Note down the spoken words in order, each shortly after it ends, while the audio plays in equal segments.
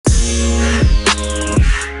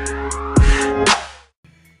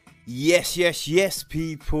Yes,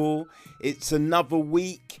 people. It's another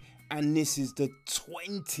week, and this is the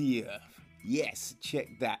 20th. Yes, check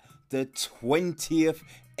that. The 20th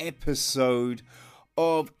episode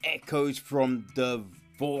of Echoes from the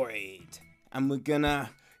Void. And we're gonna,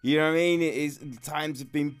 you know what I mean? It is, times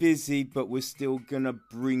have been busy, but we're still gonna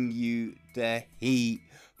bring you the heat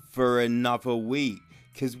for another week.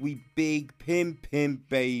 Because we big pimpin',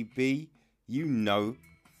 baby. You know.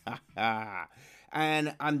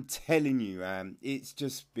 And I'm telling you, man, it's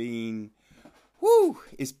just been,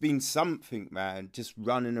 it's been something, man. Just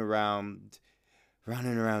running around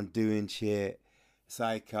doing shit. It's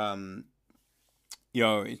like,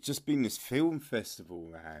 it's just been this film festival,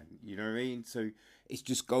 man. You know what I mean? So it's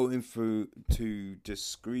just going through to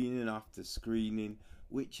just screening after screening,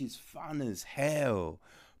 which is fun as hell.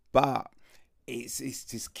 But it's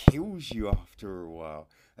just kills you after a while.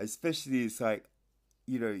 Especially, it's like,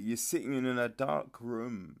 you're sitting in a dark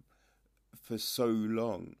room for so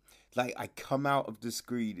long. Like, I come out of the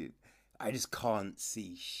screening, I just can't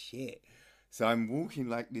see shit. So I'm walking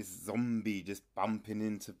like this zombie, just bumping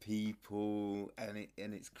into people, and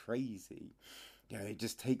it's crazy. It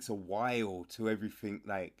just takes a while to everything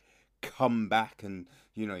like come back, and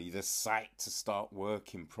the sight to start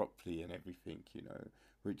working properly and everything,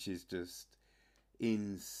 which is just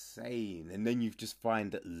insane. And then you just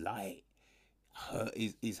find that light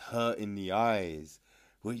is hurting the eyes,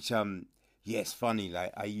 which it's funny.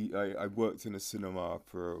 Like I worked in a cinema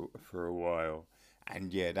for a while, and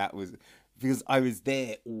that was because I was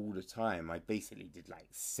there all the time. I basically did like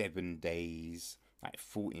 7 days, like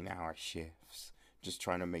 14-hour shifts, just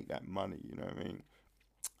trying to make that money. You know what I mean?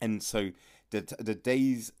 And so the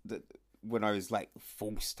days that when I was like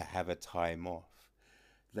forced to have a time off,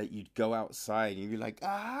 like you'd go outside and you'd be like,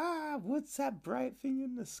 what's that bright thing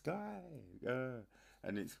in the sky?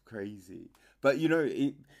 And it's crazy. But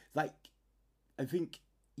it like I think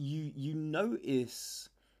you notice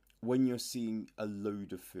when you're seeing a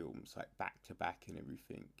load of films like back to back and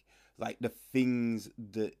everything, like the things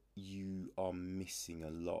that you are missing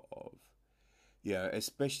a lot of. Yeah,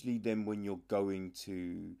 especially then when you're going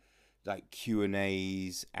to like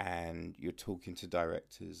Q&As and you're talking to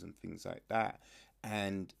directors and things like that.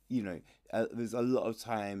 And, there's a lot of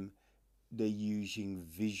time they're using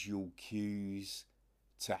visual cues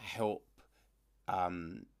to help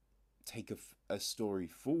take a story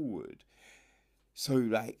forward. So,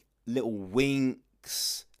 like, little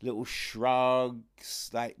winks, little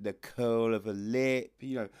shrugs, like the curl of a lip,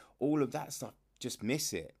 all of that stuff, just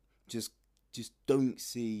miss it. Just don't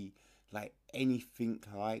see, like, anything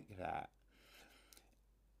like that.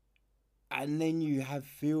 And then you have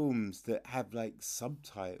films that have like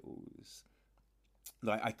subtitles.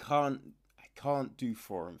 Like I can't do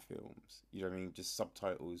foreign films. You know what I mean? Just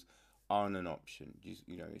subtitles aren't an option.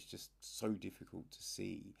 It's just so difficult to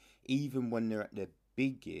see. Even when they're at their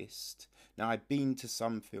biggest. Now I've been to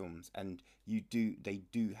some films and they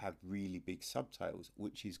do have really big subtitles,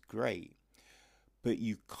 which is great. But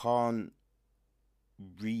you can't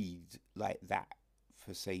read like that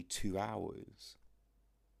for say 2 hours.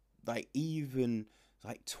 Like even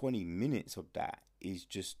like 20 minutes of that is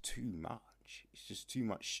just too much. It's just too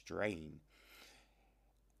much strain.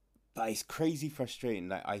 But it's crazy frustrating.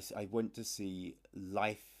 Like I went to see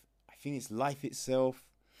Life, I think it's Life Itself,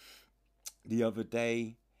 the other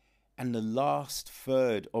day, and the last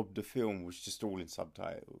third of the film was just all in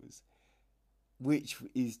subtitles, which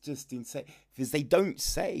is just insane because they don't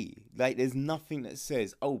say, like, there's nothing that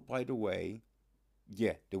says, oh, by the way,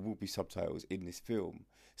 there will be subtitles in this film.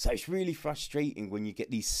 So it's really frustrating when you get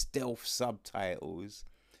these stealth subtitles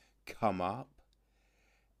come up,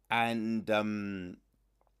 and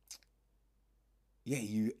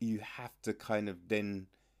you have to kind of then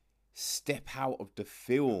step out of the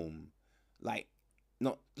film, like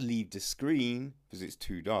not leave the screen because it's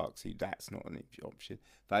too dark, so that's not an option.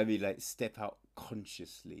 But I mean, like, step out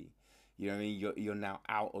consciously. You know what I mean? You're now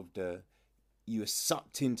out of you're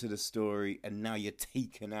sucked into the story, and now you're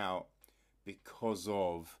taken out because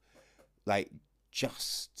of like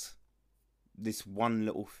just this one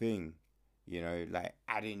little thing, like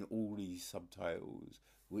adding all these subtitles,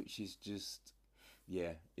 which is just,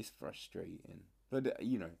 it's frustrating. But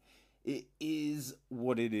it is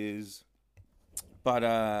what it is. But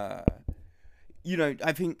I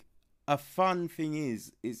think a fun thing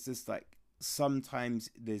is, it's just like sometimes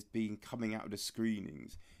there's been coming out of the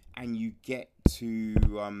screenings, and you get to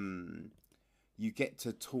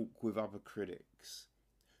talk with other critics,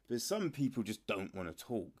 But some people just don't want to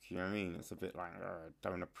talk. You know what I mean? It's a bit like,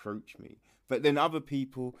 don't approach me. But then other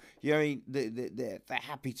people, you know what I mean? They're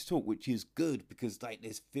happy to talk, which is good because like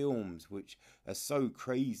there's films which are so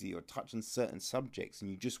crazy or touch on certain subjects,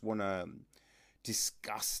 and you just want to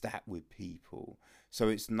discuss that with people. So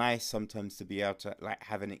it's nice sometimes to be able to like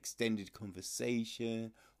have an extended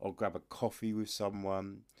conversation or grab a coffee with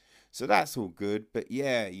someone. So that's all good. But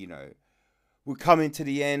yeah, you know, we're coming to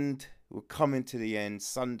the end. We're coming to the end.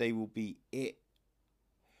 Sunday will be it,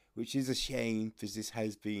 which is a shame because this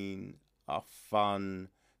has been a fun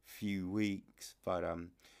few weeks. But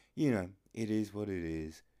you know, it is what it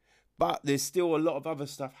is. But there's still a lot of other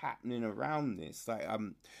stuff happening around this. Like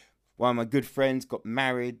one of my good friends got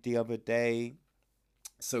married the other day,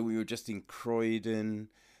 so we were just in Croydon,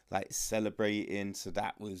 like celebrating. So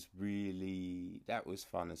that was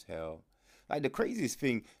fun as hell. Like the craziest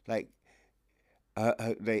thing, like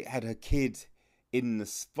they had her kid in the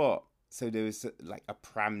spot, so there was like a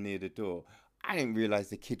pram near the door. I didn't realize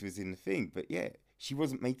the kid was in the thing, but yeah, she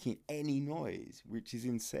wasn't making any noise, which is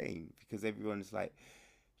insane because everyone's like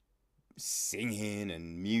singing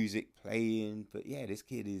and music playing, but yeah, this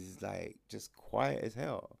kid is like just quiet as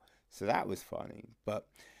hell. So that was funny. But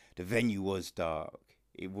the venue was dark.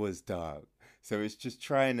 It was dark. So it's just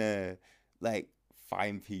trying to like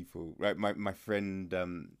find people. Right, my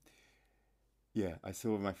friend yeah, I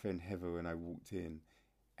saw my friend Heather when I walked in,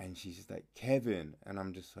 and she's just like, Kevin, and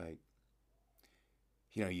I'm just like,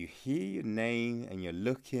 you know, you hear your name and you're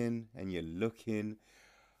looking and you're looking.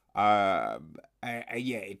 Yeah,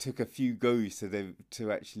 it took a few goes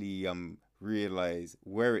to actually realize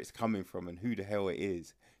where it's coming from and who the hell it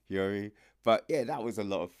is, you know. But yeah, that was a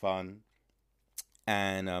lot of fun.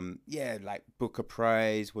 And yeah, like Booker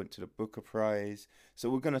Prize, went to the Booker Prize, so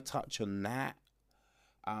we're gonna touch on that.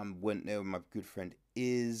 Went there with my good friend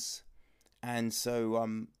Iz, and so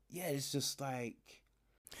yeah, it's just like,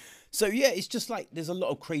 so yeah, it's just like there's a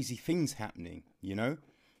lot of crazy things happening, you know.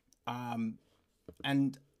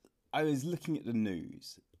 And I was looking at the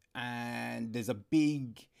news, and there's a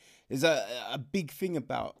big thing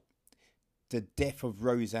about the death of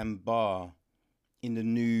Roseanne Barr in the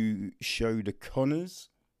new show The Conners,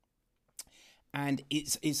 and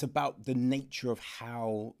it's about the nature of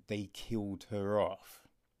how they killed her off.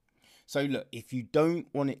 So look, if you don't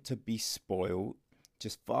want it to be spoiled,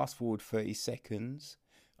 just fast forward 30 seconds.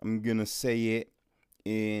 I'm gonna say it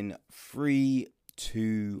in 3,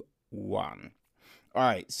 2, 1. All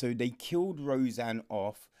right, so they killed Roseanne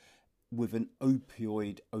off with an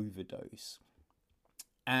opioid overdose.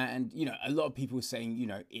 And, you know, a lot of people are saying, you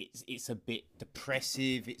know, it's a bit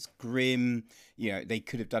depressive, it's grim, you know, they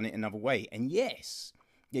could have done it another way. And yes,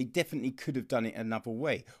 they definitely could have done it another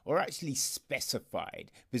way, or actually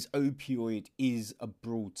specified, because opioid is a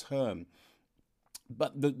broad term.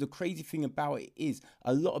 But the crazy thing about it is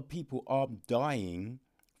a lot of people are dying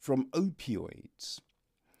from opioids.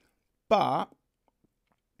 But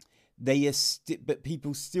but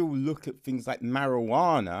people still look at things like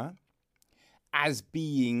marijuana as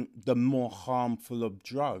being the more harmful of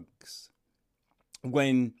drugs,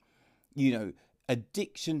 when, you know,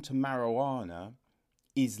 addiction to marijuana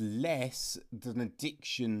is less than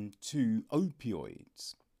addiction to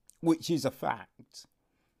opioids, which is a fact.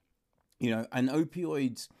 You know, and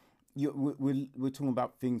opioids, we're talking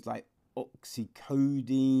about things like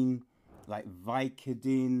oxycodone, like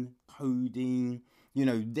Vicodin, codeine. You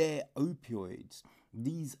know, they're opioids.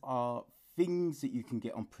 These are things that you can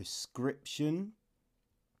get on prescription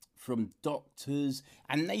from doctors,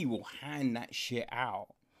 and they will hand that shit out.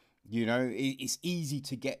 You know, it's easy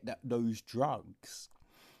to get those drugs.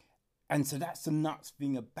 And so that's the nuts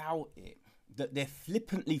thing about it, that they're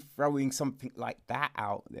flippantly throwing something like that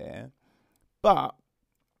out there, but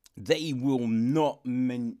they will not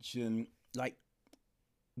mention like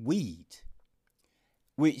weed,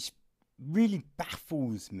 which really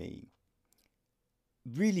baffles me.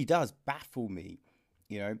 Really does baffle me.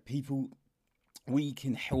 You know, people, we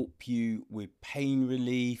can help you with pain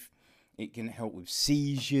relief. It can help with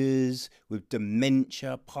seizures, with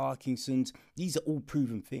dementia, Parkinson's. These are all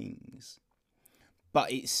proven things.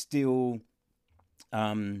 But it's still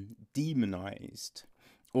demonized.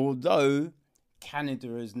 Although Canada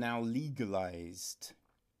has now legalized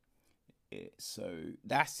it. So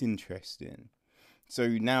that's interesting. So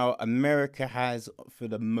now America has, for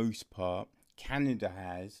the most part, Canada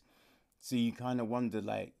has. So you kind of wonder,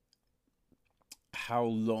 like, how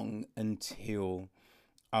long until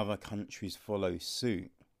other countries follow suit?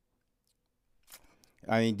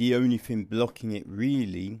 I mean, the only thing blocking it,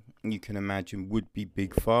 really, you can imagine, would be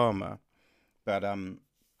Big Pharma. But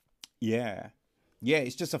yeah. yeah,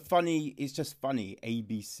 it's just funny.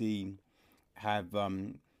 ABC have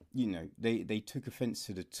they took offense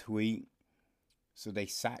to the tweet, so they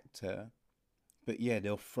sacked her. But yeah,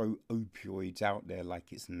 they'll throw opioids out there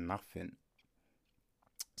like it's nothing.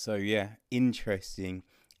 So yeah, interesting,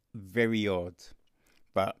 very odd.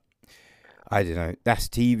 But I don't know. That's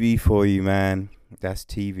TV for you, man. That's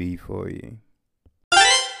TV for you.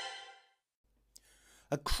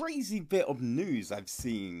 A crazy bit of news I've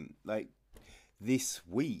seen like this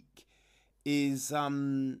week is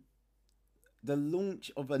the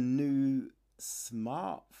launch of a new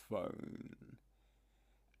smartphone.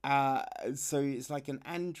 So it's like an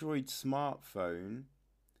Android smartphone,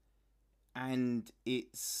 and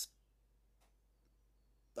it's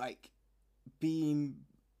like being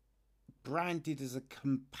branded as a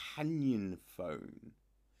companion phone.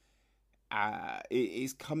 It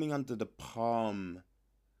is coming under the Palm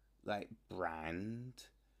like brand,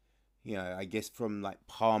 I guess from like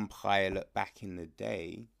Palm Pilot back in the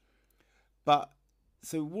day. But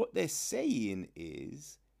so what they're saying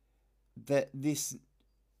is that this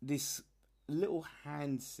little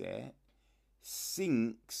handset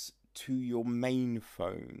syncs to your main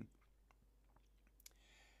phone,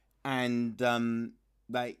 and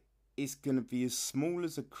like it's gonna be as small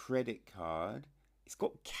as a credit card. It's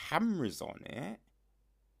got cameras on it,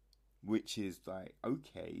 which is like,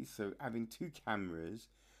 okay, so having two cameras,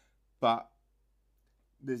 but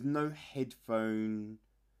there's no headphone,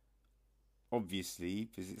 obviously,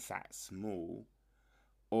 because it's that small,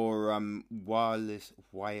 or wireless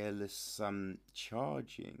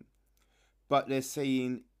charging. But they're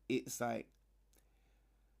saying it's like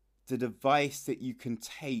the device that you can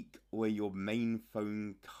take where your main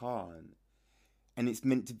phone can't. And it's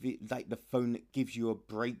meant to be like the phone that gives you a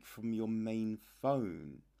break from your main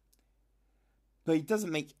phone. But it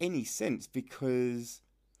doesn't make any sense, because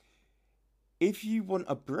if you want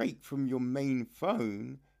a break from your main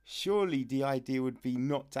phone, surely the idea would be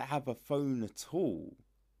not to have a phone at all.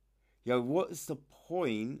 What's the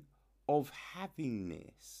point of having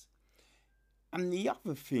this? And the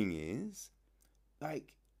other thing is,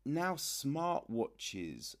 like, now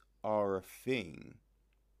smartwatches are a thing.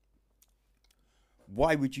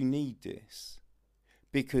 Why would you need this?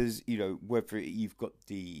 Because, whether you've got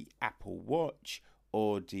the Apple Watch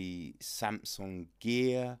or the Samsung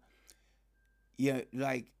Gear,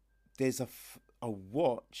 like, there's a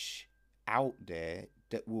watch out there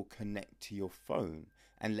that will connect to your phone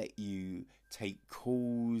and let you take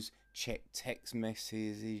calls, check text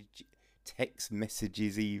messages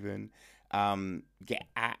even, get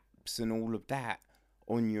apps and all of that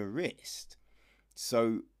on your wrist.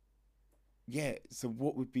 So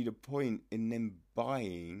what would be the point in them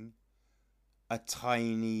buying a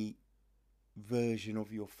tiny version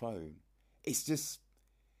of your phone? It's just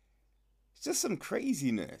some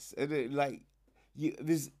craziness.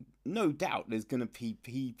 There's no doubt there's going to be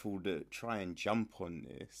people that try and jump on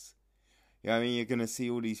this. You're going to see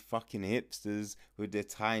all these fucking hipsters with their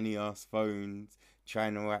tiny ass phones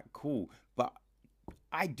trying to act cool. But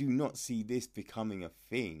I do not see this becoming a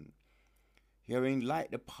thing.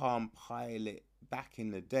 Like the Palm Pilot back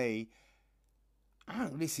in the day, I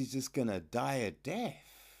think this is just going to die a death.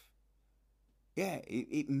 Yeah,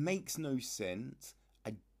 it makes no sense.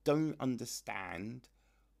 I don't understand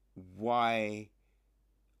why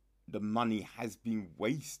the money has been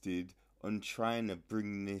wasted on trying to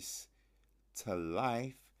bring this to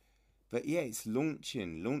life. But yeah, it's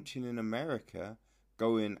launching in America,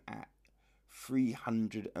 going at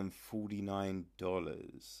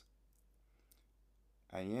 $349.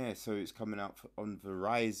 And yeah, so it's coming out on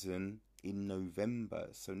Verizon in November,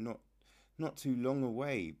 so not too long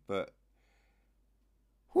away. But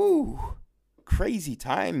whoo, crazy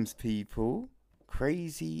times, people,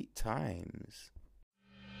 crazy times.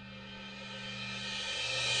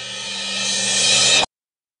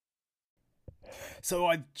 So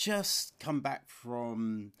I've just come back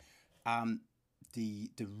from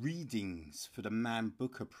the readings for the Man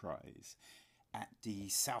Booker Prize at the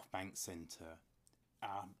South Bank Centre.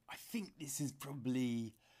 I think this is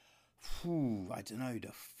probably, I don't know,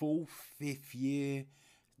 the 4th, 5th year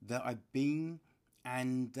that I've been.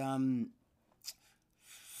 And I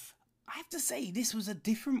have to say, this was a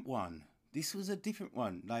different one.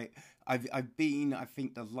 Like, I've been, I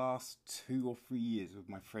think, the last 2 or 3 years with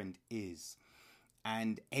my friend Iz.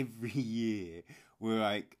 And every year, we're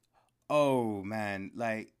like, oh, man,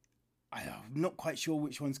 like, I'm not quite sure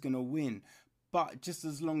which one's going to win. But just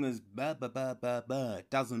as long as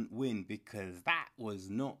doesn't win, because that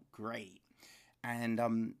was not great. And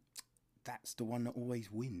that's the one that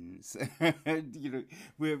always wins. You know,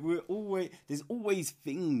 we're always, there's always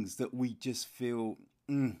things that we just feel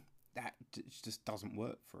that just doesn't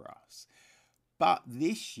work for us. But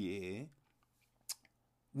this year,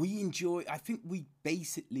 I think we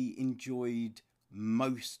basically enjoyed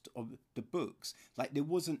most of the books. Like, there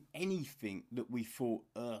wasn't anything that we thought,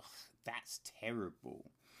 ugh, that's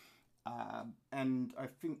terrible. And I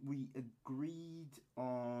think we agreed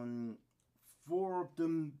on four of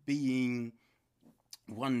them being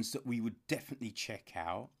ones that we would definitely check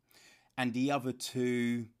out, and the other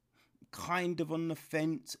two kind of on the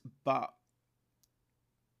fence. But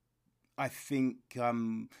I think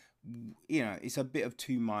it's a bit of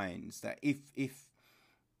two minds. That if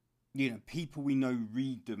people we know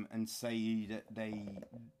read them and say that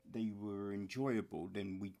they were enjoyable,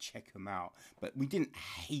 then we check them out. But we didn't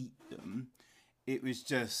hate them. It was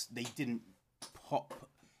just they didn't pop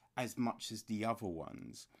as much as the other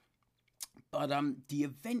ones. But the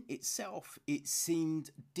event itself, it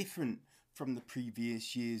seemed different from the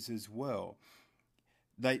previous years as well.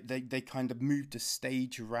 They kind of moved the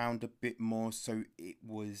stage around a bit more, so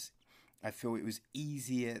I feel it was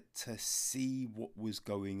easier to see what was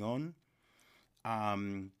going on.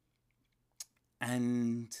 And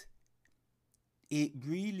it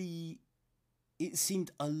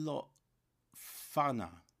seemed a lot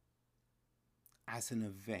funner as an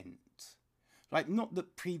event. Like, not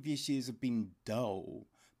that previous years have been dull,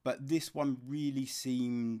 but this one really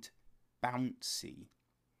seemed bouncy,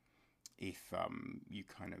 if you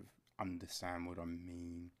kind of understand what I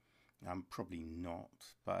mean. Probably not,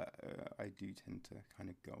 but I do tend to kind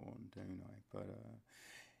of go on, don't I? But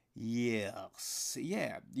yes,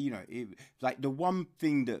 yeah, like the one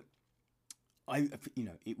thing that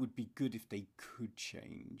it would be good if they could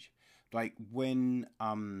change, like when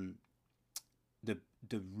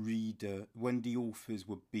when the authors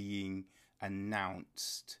were being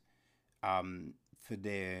announced for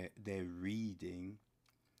their reading,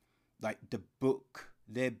 like their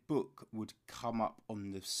book would come up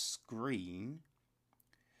on the screen.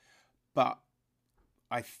 But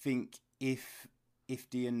I think if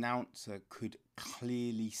the announcer could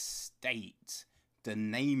clearly state the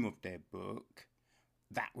name of their book,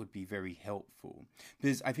 that would be very helpful.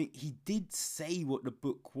 Because I think he did say what the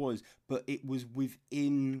book was, but it was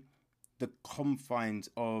within the confines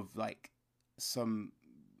of like some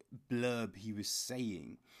blurb he was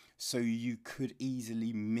saying. So you could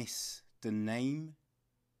easily miss the name.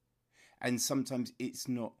 And sometimes it's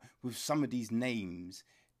not, with some of these names,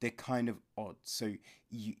 they're kind of odd. So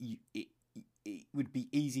it would be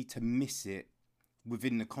easy to miss it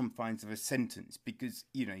within the confines of a sentence, because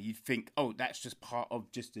you think, oh, that's just part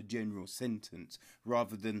of just a general sentence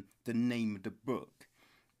rather than the name of the book.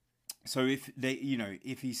 So if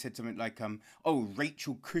he said something like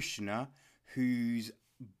Rachel Kushner, whose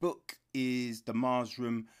book is The Mars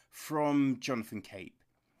Room, from Jonathan Cape,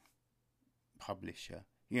 publisher,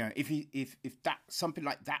 if that something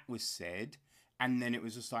like that was said, and then it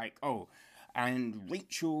was just like, oh, and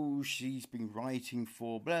Rachel, she's been writing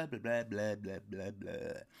for blah, blah, blah, blah, blah, blah,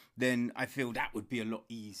 blah, then I feel that would be a lot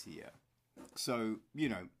easier. So,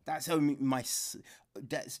 that's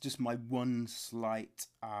just my one slight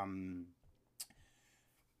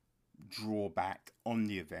drawback on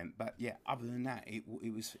the event. But yeah, other than that, it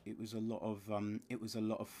was a lot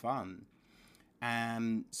of fun.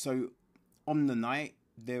 So on the night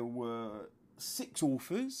there were 6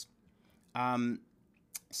 authors.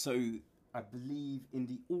 So I believe in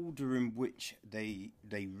the order in which they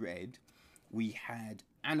read, we had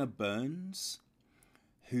Anna Burns,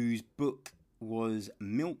 whose book was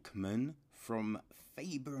Milkman, from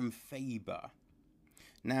Faber and Faber.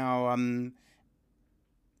 Now, I'm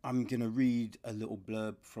going to read a little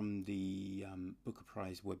blurb from the Booker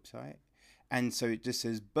Prize website. And so it just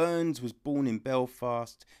says, Burns was born in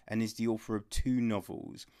Belfast and is the author of 2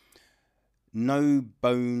 novels, No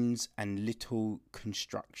Bones and Little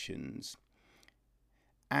Constructions,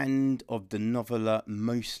 and of the novella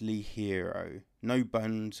Mostly Hero. No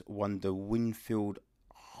Bones won the Winfield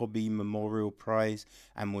Hobby Memorial Prize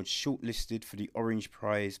and was shortlisted for the Orange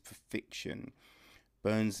Prize for Fiction.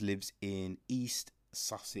 Burns lives in East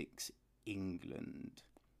Sussex, England.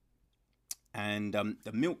 And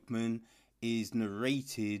The Milkman is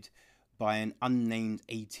narrated by an unnamed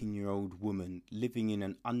 18-year-old woman living in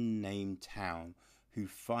an unnamed town who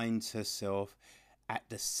finds herself at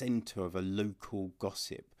the centre of a local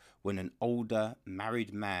gossip when an older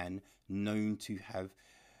married man known to have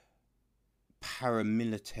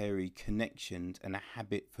paramilitary connections and a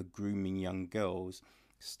habit for grooming young girls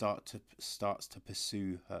starts to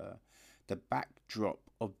pursue her. The backdrop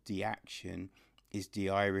of the action is the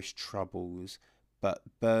Irish Troubles, but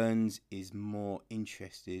Burns is more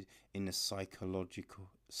interested in the psychology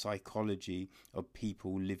of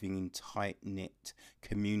people living in tight-knit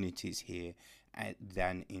communities here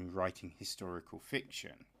than in writing historical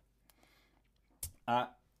fiction.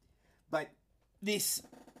 But this,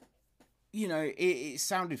 it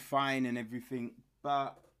sounded fine and everything,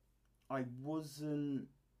 but I wasn't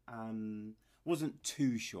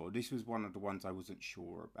too sure. This was one of the ones I wasn't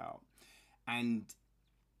sure about. And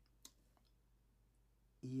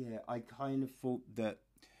yeah, I kind of thought that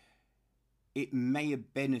it may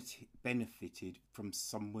have benefited from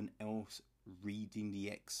someone else reading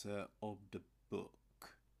the excerpt of the book.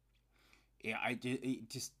 Yeah, I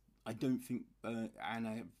don't think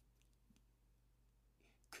Anna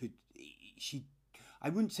could. I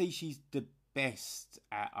wouldn't say she's the best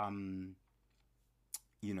at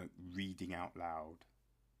reading out loud,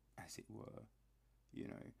 as it were.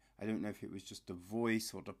 I don't know if it was just the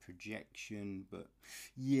voice or the projection, but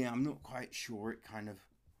yeah, I'm not quite sure it kind of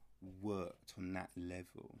worked on that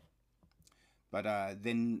level. But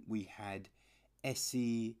then we had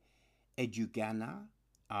Essie Edugana,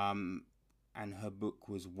 and her book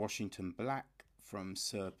was Washington Black from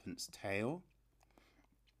Serpent's Tail.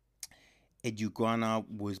 Edugana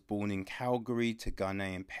was born in Calgary to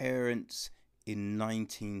Ghanaian parents in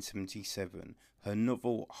 1977. Her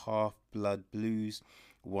novel Half-Blood Blues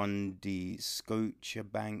won the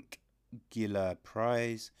Scotiabank Giller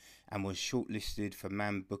Prize and was shortlisted for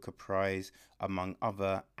Man Booker Prize, among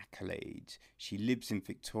other accolades. She lives in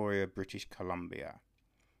Victoria, British Columbia.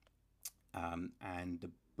 And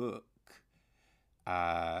the book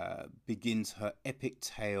begins her epic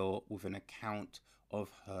tale with an account of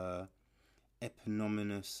her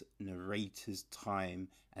eponymous narrator's time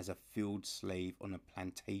as a field slave on a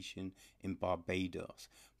plantation in Barbados.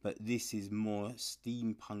 But this is more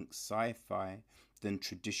steampunk sci-fi than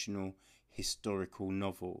traditional historical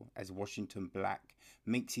novel, as Washington Black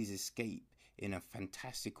makes his escape in a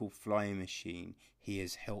fantastical flying machine he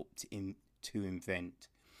has helped him to invent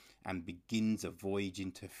and begins a voyage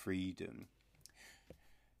into freedom.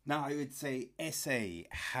 Now, I would say Essie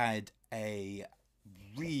had a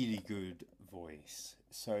really good voice.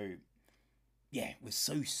 So, yeah, it was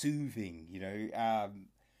so soothing,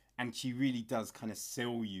 and she really does kind of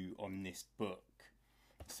sell you on this book.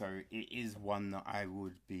 So it is one that I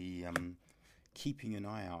would be keeping an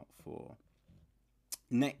eye out for.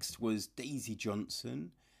 Next was Daisy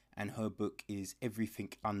Johnson, and her book is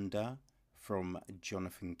Everything Under from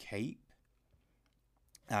Jonathan Cape.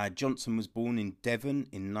 Johnson was born in Devon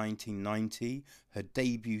in 1990. Her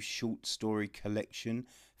debut short story collection,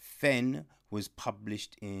 Fen, was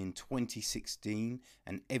published in 2016,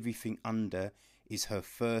 and Everything Under is her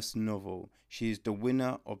first novel. She is the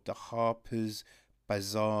winner of the Harper's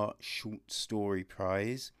Bazaar Short Story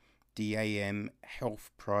Prize, the AM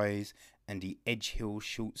Health Prize, and the Edgehill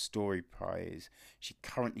Short Story Prize. She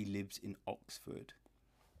currently lives in Oxford.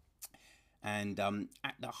 And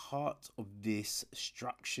at the heart of this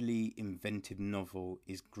structurally inventive novel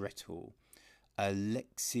is Gretel, a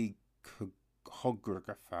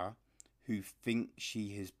lexicographer who thinks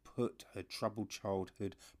she has put her troubled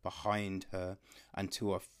childhood behind her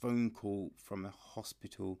until a phone call from a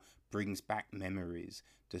hospital brings back memories.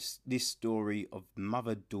 This story of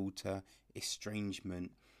mother-daughter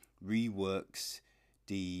estrangement reworks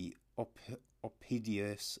the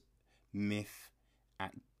Oedipus myth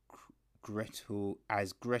at Gretel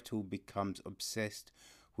as Gretel becomes obsessed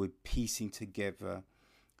with piecing together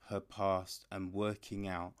her past and working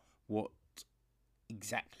out what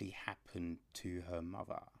exactly happened to her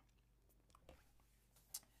mother.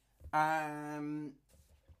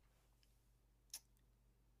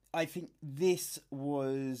 I think this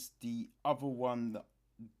was the other one that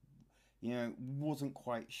wasn't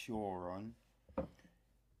quite sure on.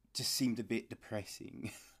 Just seemed a bit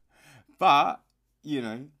depressing. But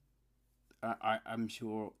I'm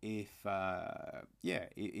sure if I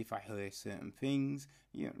heard certain things,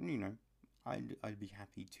 I'd be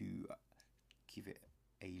happy to give it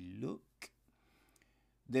a look.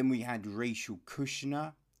 Then we had Rachel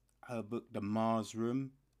Kushner, her book The Mars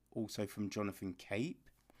Room, also from Jonathan Cape.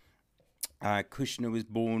 Kushner was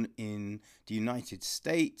born in the United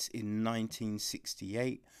States in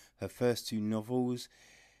 1968. Her first two novels,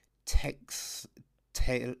 Telex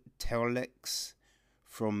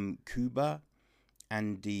from Cuba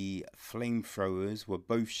and The Flamethrowers, were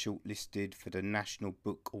both shortlisted for the National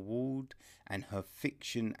Book Award, and her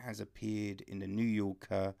fiction has appeared in the New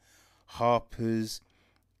Yorker, Harper's,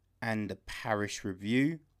 and the Paris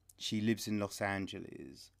Review. She lives in Los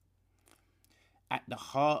Angeles. At the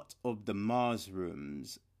heart of The Mars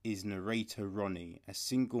Rooms is narrator Ronnie, a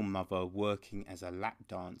single mother working as a lap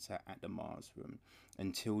dancer at the Mars Room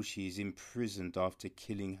until she is imprisoned after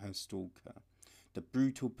killing her stalker. The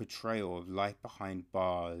brutal portrayal of life behind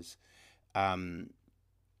bars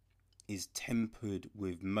is tempered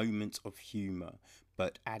with moments of humour,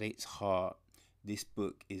 but at its heart, this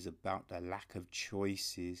book is about the lack of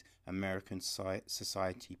choices American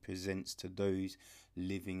society presents to those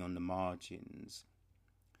living on the margins.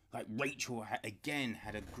 Like Rachel, again,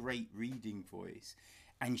 had a great reading voice,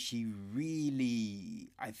 and she really,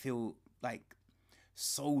 I feel like,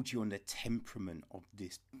 sold you on the temperament of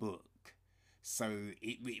this book. So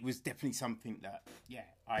it was definitely something that, yeah,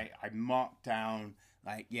 I marked down,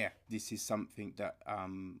 like, yeah, this is something that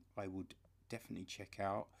I would definitely check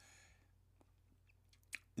out.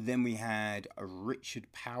 Then we had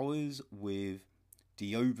Richard Powers with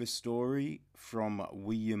The Overstory from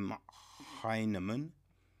William Heinemann.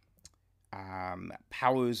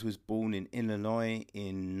 Powers was born in Illinois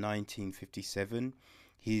in 1957.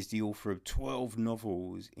 He is the author of 12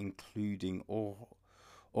 novels, including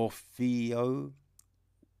Orfeo,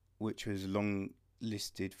 which was long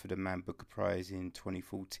listed for the Man Booker Prize in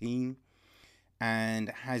 2014, and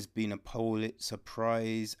has been a Pulitzer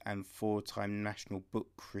Prize and 4-time National Book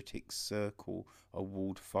Critics Circle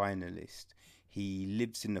Award finalist. He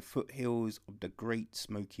lives in the foothills of the Great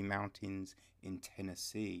Smoky Mountains in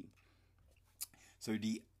Tennessee. So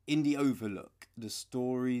in the Overlook, the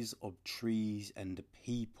stories of trees and the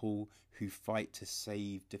people who fight to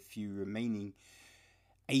save the few remaining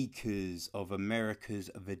acres of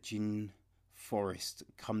America's virgin forest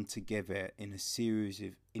come together in a series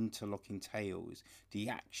of interlocking tales. The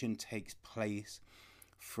action takes place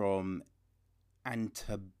from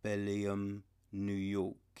antebellum New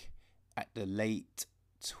York at the late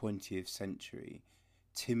 20th century,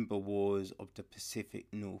 timber wars of the Pacific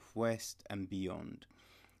Northwest and beyond,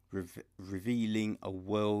 revealing a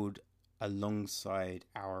world alongside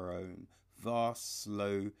our own, vast,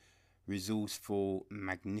 slow, resourceful,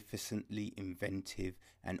 magnificently inventive,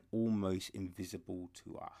 and almost invisible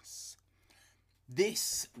to us.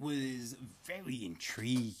 This was very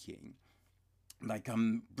intriguing. Like,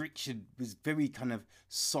 Richard was very kind of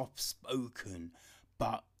soft-spoken,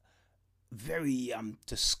 but very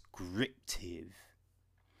descriptive.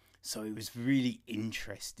 So it was really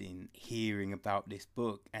interesting hearing about this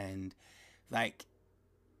book, and like,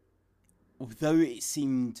 although it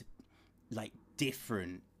seemed like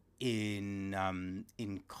different in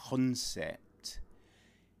concept,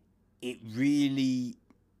 it really,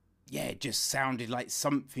 yeah, just sounded like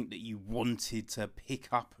something that you wanted to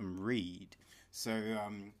pick up and read. So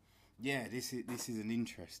yeah, this is an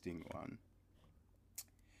interesting one.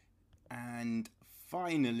 And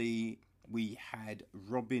finally, we had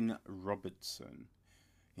Robin Robertson.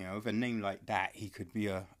 You know, with a name like that, he could be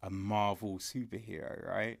a Marvel superhero,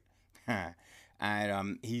 right?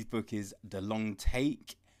 And his book is The Long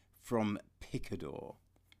Take from Picador.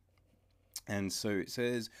 And so it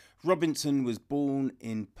says, Robinson was born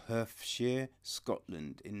in Perthshire,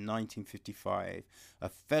 Scotland in 1955. A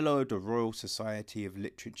fellow of the Royal Society of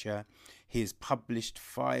Literature, he has published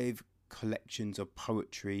 5 collections of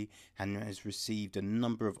poetry and has received a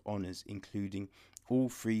number of honours, including all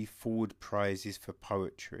 3 Forward Prizes for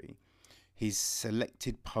poetry. His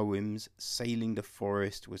selected poems, Sailing the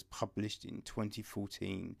Forest, was published in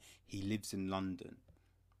 2014. He lives in London.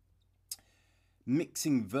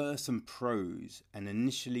 Mixing verse and prose, and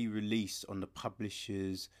initially released on the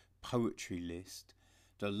publisher's poetry list,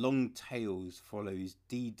 The Long Tales follows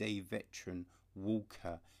D-Day veteran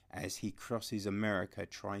Walker as he crosses America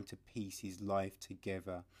trying to piece his life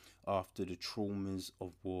together after the traumas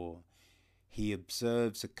of war. He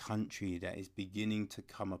observes a country that is beginning to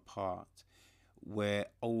come apart, where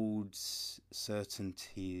old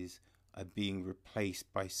certainties are being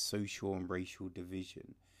replaced by social and racial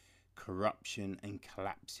division, corruption and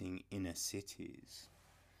collapsing inner cities.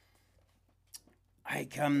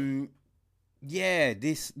 Like, yeah,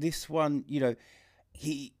 this one, you know,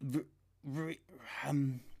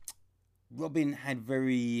 Robin had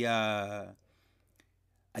very a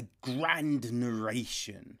grand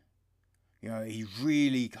narration. You know, he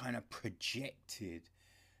really kind of projected,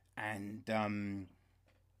 and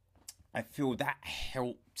I feel that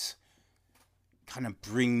helped kind of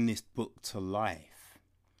bring this book to life.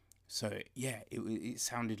 So yeah, it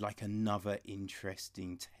sounded like another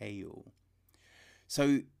interesting tale.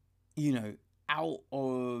 So, you know, out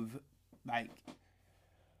of like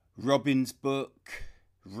Robin's book,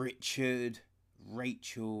 Richard,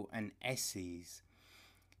 Rachel, and Essie's,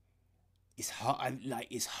 it's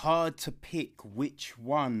hard to pick which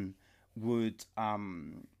one would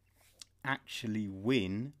actually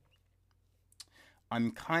win,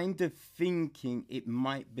 I'm kind of thinking it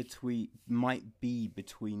might be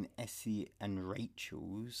between Essie and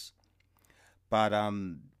Rachel's, but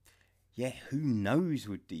yeah, who knows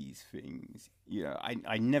with these things? You know,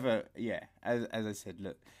 I never, yeah, as I said,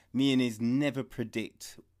 look, me and Iz never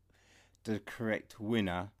predict the correct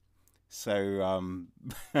winner, so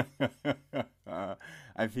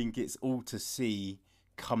I think it's all to see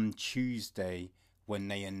come Tuesday when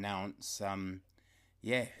they announce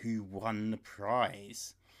yeah, who won the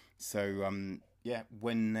prize. So yeah,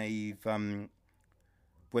 when they've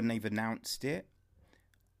announced it,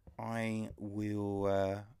 I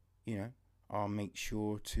will you know, I'll make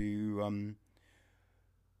sure to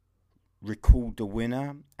record the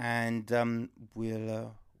winner, and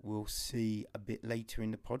we'll see a bit later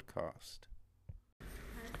in the podcast. I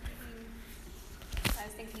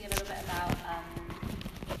was thinking a little bit about,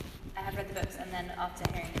 I have read the books, and then after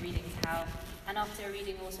hearing the readings, and after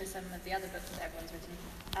reading also some of the other books that everyone's written,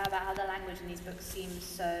 about how the language in these books seems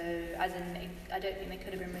so, as in, I don't think they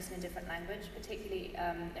could have been written in a different language, particularly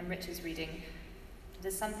in Rich's reading.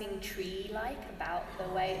 There's something tree-like about the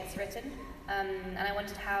way it's written, and I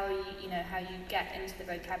wondered how how you get into the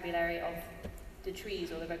vocabulary of the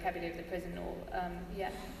trees or the vocabulary of the prison, or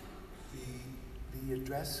yeah. The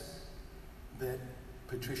address that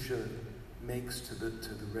Patricia makes to the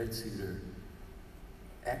Red Cedar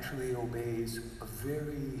actually obeys a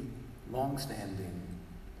very long-standing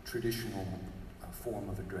traditional form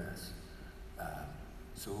of address.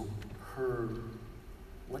 So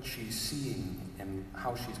what she's seeing and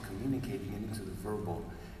how she's communicating into the verbal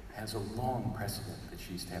has a long precedent that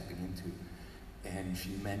she's tapping into. And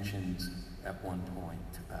she mentions at one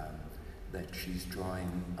point that she's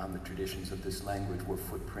drawing on the traditions of this language where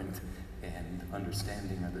footprint and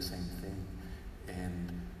understanding are the same thing.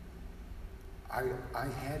 And I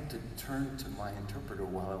had to turn to my interpreter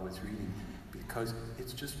while I was reading, because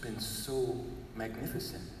it's just been so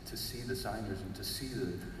magnificent to see the signers and to see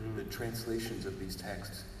the translations of these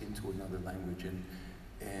texts into another language.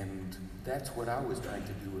 And that's what I was trying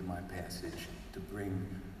to do in my passage, to bring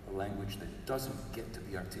a language that doesn't get to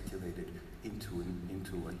be articulated into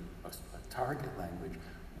a target language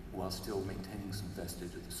while still maintaining some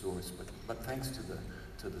vestige of the source. But thanks to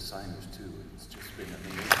the signers too. It's just been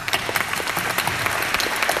amazing.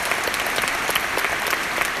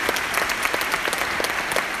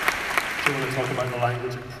 Do you want to talk about the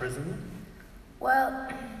language in prison? Well,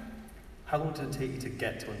 how long did it take you to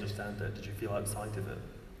get to understand it? Did you feel outside of it?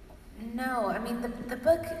 No, I mean the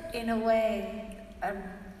book, in a way, I'm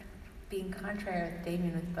being contrary with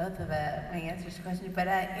Damien with both of my answers to questions, but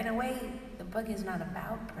in a way, the book is not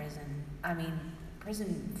about prison. I mean,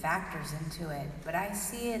 prison factors into it, but I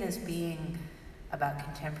see it as being about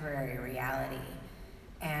contemporary reality.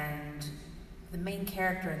 And the main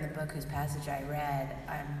character in the book, whose passage I read,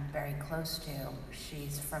 I'm very close to.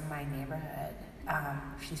 She's from my neighborhood.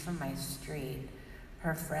 She's from my street.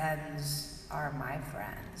 Her friends are my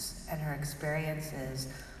friends, and her experiences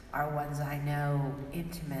are ones I know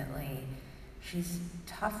intimately. She's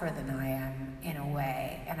tougher than I am in a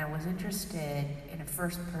way, and I was interested in a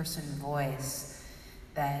first-person voice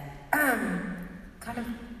that kind of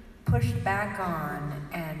pushed back on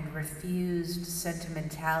and refused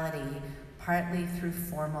sentimentality, partly through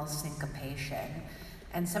formal syncopation.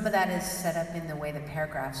 And some of that is set up in the way the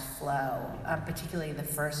paragraphs flow, particularly the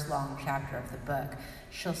first long chapter of the book.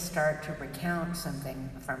 She'll start to recount something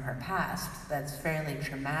from her past that's fairly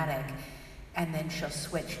traumatic, and then she'll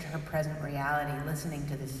switch to her present reality, listening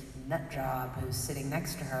to this nut job who's sitting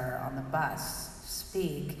next to her on the bus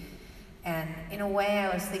speak. And in a way,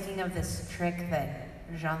 I was thinking of this trick that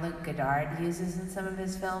Jean-Luc Godard uses in some of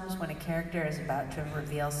his films. When a character is about to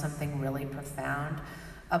reveal something really profound,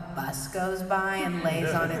 a bus goes by and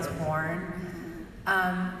lays on its horn.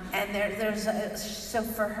 And so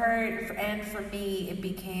for her and for me, it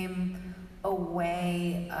became a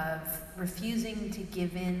way of refusing to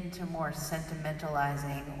give in to more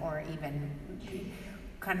sentimentalizing or even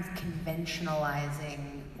kind of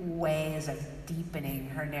conventionalizing ways of deepening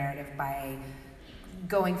her narrative by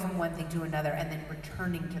going from one thing to another and then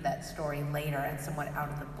returning to that story later and somewhat out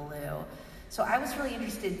of the blue. So I was really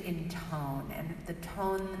interested in tone, and the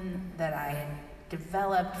tone that I had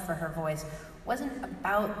developed for her voice wasn't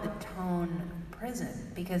about the tone of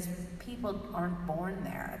prison, because people aren't born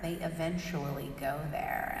there. They eventually go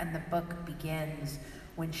there, and the book begins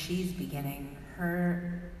when she's beginning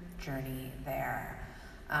her journey there.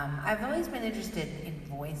 I've always been interested in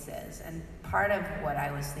voices, and part of what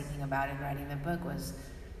I was thinking about in writing the book was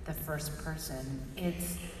the first person.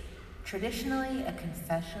 traditionally a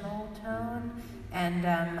confessional tone, and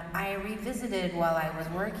I revisited while I was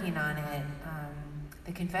working on it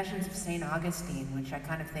the Confessions of St. Augustine, which I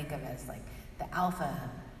kind of think of as like the alpha,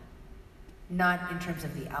 not in terms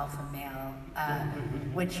of the alpha male,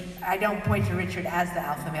 which I don't point to Richard as the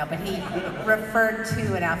alpha male, but he referred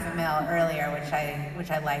to an alpha male earlier, which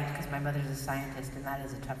I liked because my mother's a scientist and that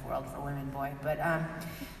is a tough world for women, boy. But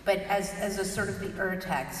as a sort of the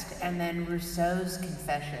text, and then Rousseau's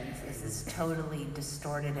Confessions is this totally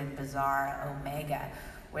distorted and bizarre omega,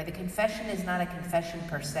 where the confession is not a confession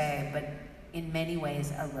per se, but in many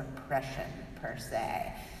ways a repression per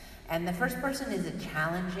se. And the first person is a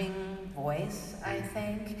challenging voice, I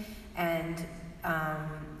think, and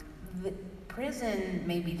the prison,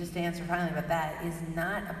 maybe just to answer finally about that, is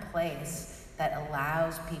not a place that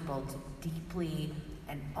allows people to deeply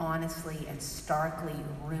and honestly and starkly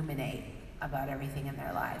ruminate about everything in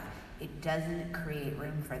their life. It doesn't create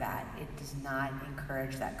room for that. It does not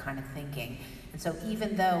encourage that kind of thinking. And so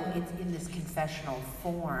even though it's in this confessional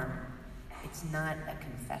form, it's not a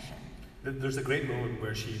confession. There's a great moment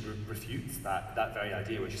where she refutes that very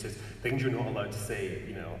idea, where she says, things you're not allowed to say,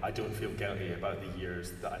 you know, I don't feel guilty about the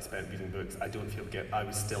years that I spent reading books. I don't feel guilty. I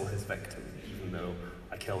was still his victim, even though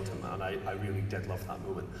I killed him, and I really did love that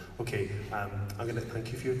moment. Okay, I'm going to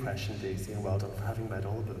thank you for your question, Daisy, and well done for having read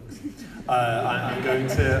all the books. I'm going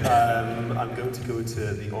to go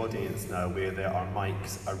to the audience now, where there are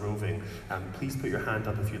mics roving. Please put your hand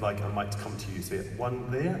up if you'd like a mic to come to you. So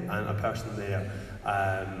one there and a person there.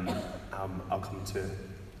 I'll come to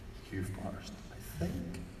you first, I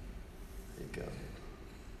think. There you go.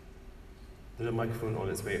 There's a microphone on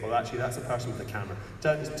its way. Well, actually, that's a person with a camera.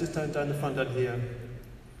 Just down the front, down here.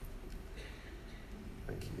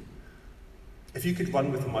 Thank you. If you could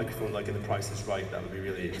run with a microphone like in The Price is Right, that would be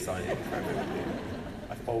really exciting for everybody.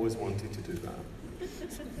 I've always wanted to do that.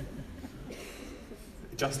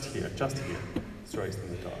 Just here, straight in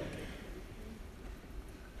the dark.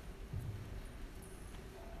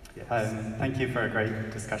 Yes. Thank you for a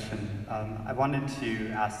great discussion. I wanted to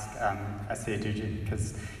ask S.A. Aduji,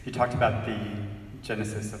 because you talked about the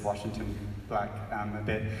genesis of Washington Black a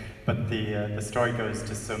bit, but the story goes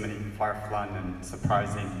to so many far-flung and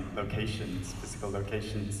surprising locations, physical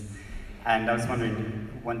locations. And I was wondering,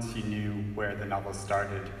 once you knew where the novel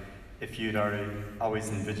started, if you'd always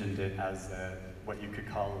envisioned it as what you could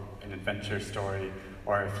call an adventure story,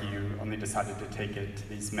 or if you only decided to take it to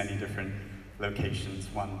these many different locations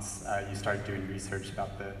once you started doing research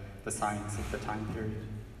about the science of the time period.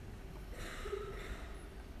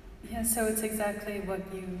 Yeah, so it's exactly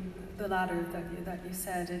the latter that you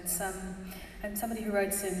said. I'm somebody who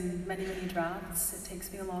writes in many, many drafts. It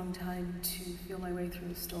takes me a long time to feel my way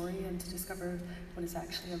through a story and to discover what it's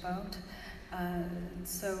actually about.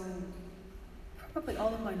 So probably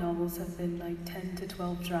all of my novels have been like 10 to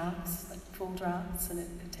 12 drafts, like full drafts, and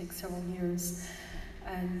it takes several years.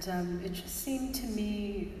 And it just seemed to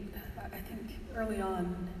me, I think early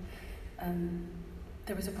on,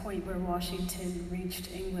 there was a point where Washington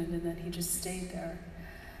reached England and then he just stayed there.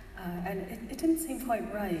 And it didn't seem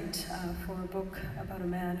quite right for a book about a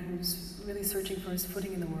man who's really searching for his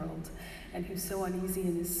footing in the world and who's so uneasy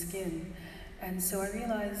in his skin. And so I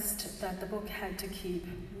realized that the book had to keep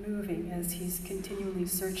moving as he's continually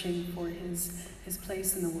searching for his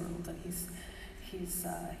place in the world. And he's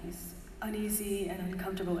uneasy and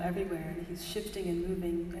uncomfortable everywhere, and he's shifting and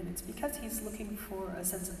moving, and it's because he's looking for a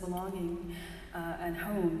sense of belonging and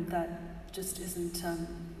home that just isn't,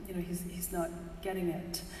 he's not getting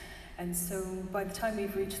it. And so by the time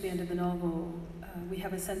we've reached the end of the novel, we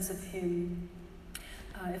have a sense of him,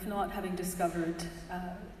 if not having discovered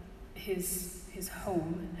his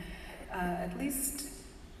home, at least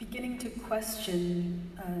beginning to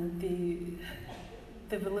question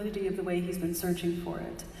the validity of the way he's been searching for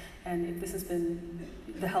it. And if this has been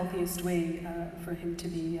the healthiest way for him to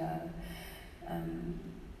be,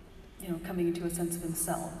 coming into a sense of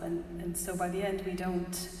himself. And so by the end,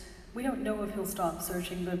 we don't know if he'll stop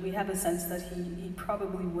searching, but we have a sense that he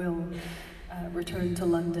probably will return to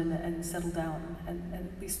London and settle down and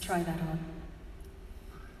at least try that on.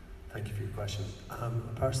 Thank you for your question. A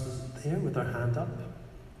person there with their hand up,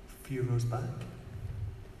 a few rows back.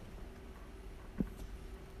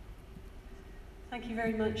 Thank you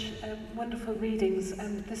very much. Wonderful readings.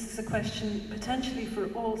 This is a question potentially for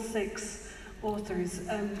all 6 authors,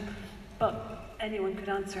 but anyone could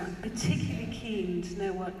answer. I'm particularly keen to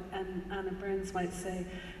know what Anna Burns might say.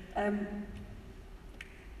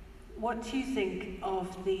 What do you think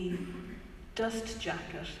of the dust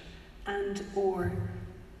jacket and/or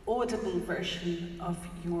audible version of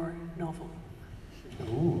your novel?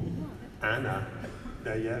 Ooh, Anna.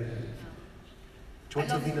 Yeah. Do you want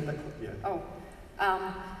to lean a bit? Yeah.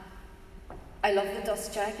 I love the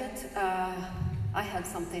dust jacket. I had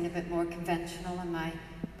something a bit more conventional, and my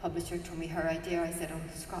publisher told me her idea. I said, "Oh,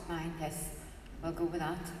 scrap mine. Yes, we'll go with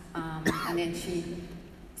that." And then she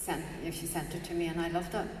sent it to me, and I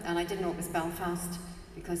loved it. And I didn't know it was Belfast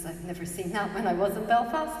because I've never seen that when I was in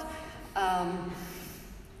Belfast.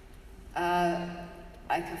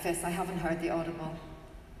 I confess I haven't heard the Audible.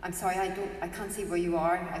 I'm sorry, I can't see where you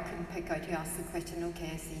are. I couldn't pick out who asked the question.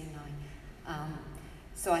 Okay, I see you now.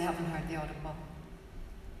 So I haven't heard the Audible.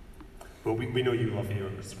 Well, we know you love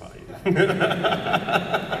yours, right? I've never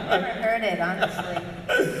heard it, honestly.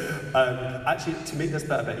 Actually, to make this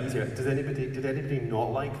bit a bit easier, did anybody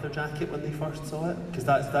not like their jacket when they first saw it? Because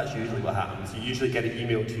that's usually what happens. You usually get it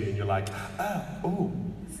emailed to you and you're like, oh.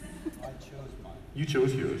 I chose mine. You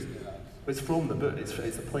chose yours. Yeah. It's from the book. It's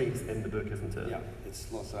a place in the book, isn't it? Yeah,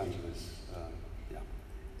 it's Los Angeles.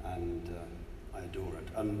 And I adore it.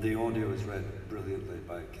 And the audio is read brilliantly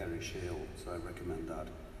by Kerry Shale, so I recommend that.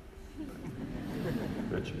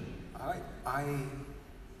 Richard. I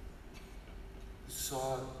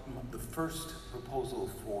saw the first proposal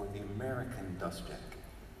for the American dust jacket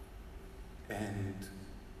and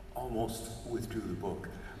almost withdrew the book.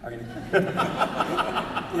 I mean,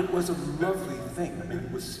 it was a lovely thing. I mean,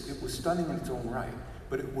 it was stunning in its own right,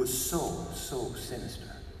 but it was so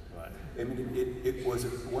sinister. Right. I mean, it was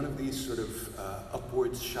one of these sort of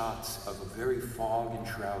upwards shots of a very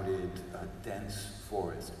fog-enshrouded, dense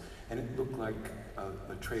forest. And it looked like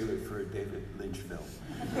a trailer for a David Lynch film.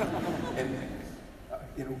 And,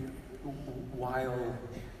 while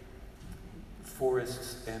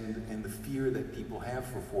forests and the fear that people have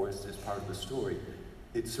for forests is part of the story,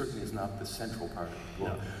 it certainly is not the central part of the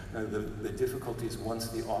book. No. Now, the difficulty is once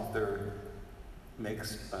the author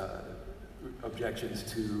makes objections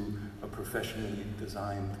to a professionally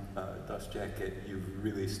designed dust jacket, you've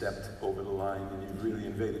really stepped over the line and you've really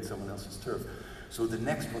invaded someone else's turf. So the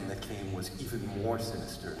next one that came was even more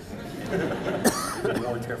sinister, even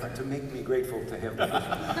more terrifying, to make me grateful to have the first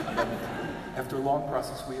one. After a long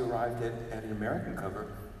process, we arrived at an American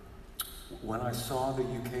cover. When I saw the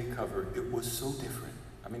UK cover, it was so different.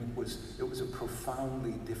 I mean, it was a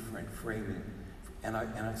profoundly different framing, and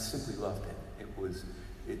I simply loved it.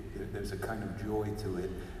 There's a kind of joy to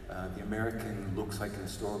it. The American looks like an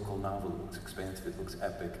historical novel. It looks expansive. It looks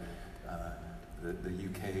epic. The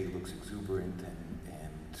UK looks exuberant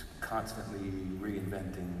and constantly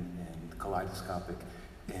reinventing and kaleidoscopic,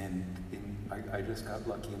 and I just got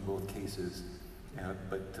lucky in both cases.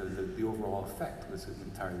 But the overall effect was an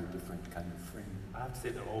entirely different kind of frame. I have to say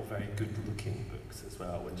they're all very good-looking books as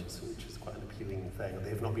well, which is quite an appealing thing.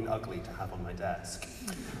 They've not been ugly to have on my desk.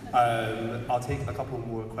 I'll take a couple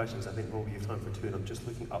more questions. I think we have time for two, and I'm just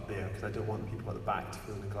looking up there because I don't want the people at the back to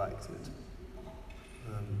feel neglected.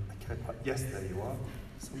 I can't quite. Yes, there you are.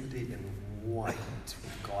 Somebody in white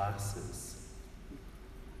with glasses.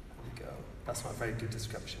 There we go. That's not a very good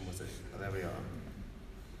description, was it? Oh, there we are.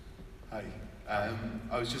 Hi.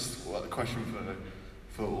 I was just a question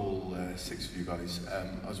for all 6 of you guys.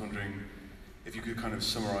 I was wondering if you could kind of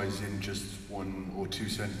summarize in just 1 or 2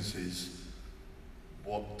 sentences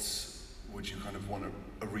what would you kind of want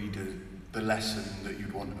a reader, the lesson that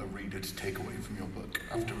you'd want a reader to take away from your book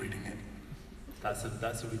after reading it? That's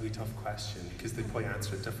a really tough question because they probably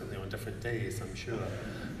answer it differently on different days, I'm sure.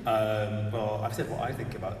 Well, I've said what I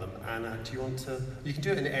think about them. Anna, do you want to? You can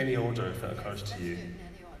do it in any order if it occurs to you.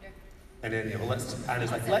 In any order.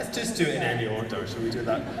 Anna's like, let's just do it in any order. Shall we do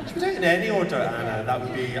that? Should we do it in any order, Anna? That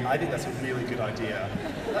would be, I think that's a really good idea.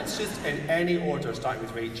 Let's just in any order, starting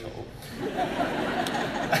with Rachel.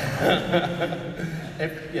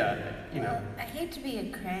 I hate to be a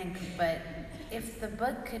crank, but if the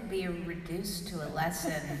book could be reduced to a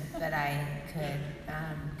lesson that I could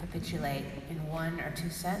capitulate in 1 or 2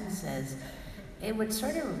 sentences, it would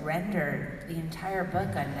sort of render the entire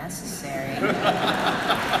book unnecessary.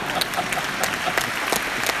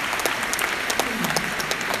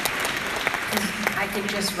 I could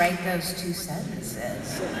just write those 2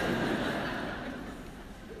 sentences.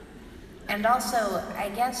 And also, I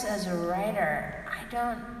guess as a writer,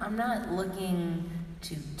 I'm not looking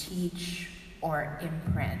to teach or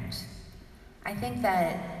imprint. I think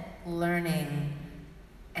that learning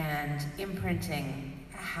and imprinting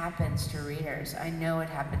happens to readers. I know it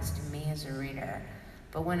happens to me as a reader,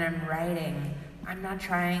 but when I'm writing, I'm not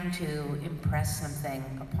trying to impress something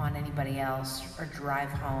upon anybody else or drive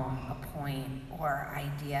home a point or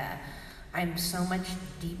idea. I'm so much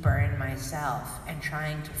deeper in myself and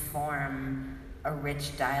trying to form a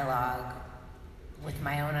rich dialogue with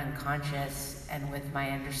my own unconscious and with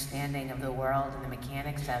my understanding of the world and the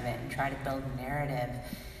mechanics of it and try to build a narrative.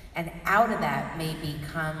 And out of that maybe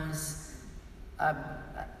comes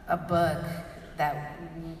a book that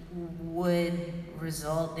would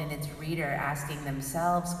result in its reader asking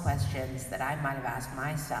themselves questions that I might have asked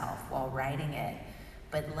myself while writing it,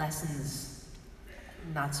 but lessons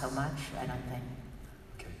not so much, I don't think.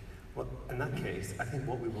 Okay, well, in that case, I think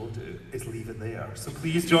what we will do is leave it there. So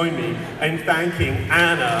please join me in thanking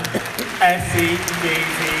Anna, Essie,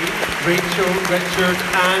 Daisy, Rachel, Richard,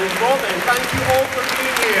 and Robin. Thank you all for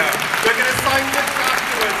being here. We're going to sign books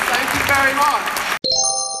afterwards. Thank you very much.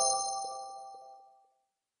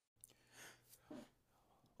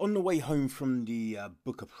 On the way home from the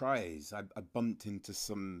Booker Prize, I bumped into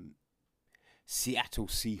some Seattle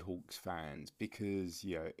Seahawks fans because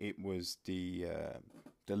it was the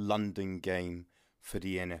London game for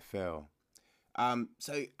the NFL.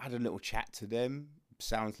 So I had a little chat to them.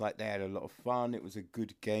 Sounds like they had a lot of fun. It was a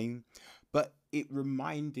good game, but it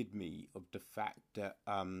reminded me of the fact that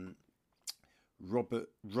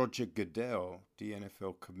Roger Goodell, the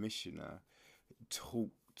NFL commissioner,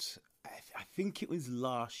 talked, I think it was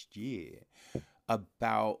last year,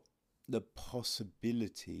 about the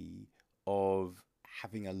possibility of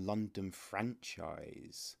having a London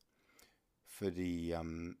franchise for the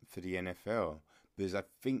NFL, because I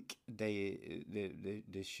think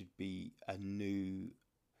there should be a new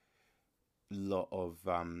lot of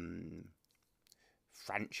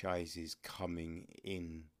franchises coming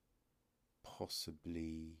in,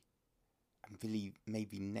 possibly, I believe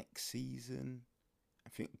maybe next season. I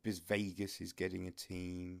think because Vegas is getting a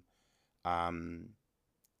team.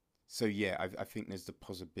 So yeah, I think there's the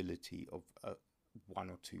possibility of one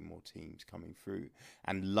or two more teams coming through.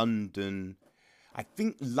 And London, I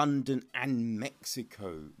think London and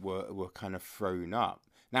Mexico were kind of thrown up.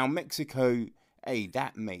 Now Mexico, hey,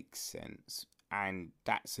 that makes sense. And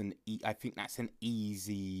I think that's an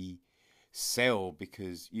easy sell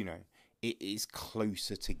because, it is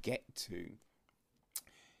closer to get to.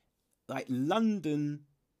 Like London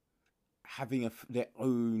having their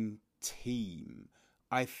own team,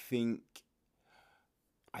 I think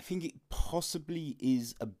it possibly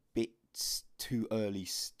is a bit too early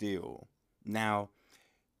still. Now,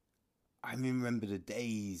 I remember the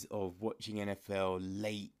days of watching NFL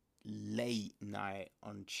late night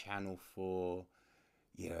on Channel 4,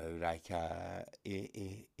 like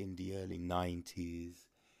in the early 90s.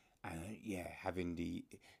 And having the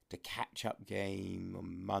catch-up game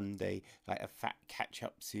on Monday, like a fat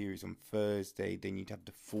catch-up series on Thursday, then you'd have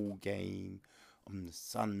the full game on the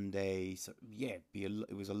Sunday. So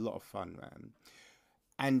it was a lot of fun, man.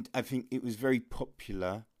 And I think it was very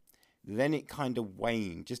popular. Then it kind of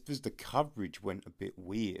waned, just as the coverage went a bit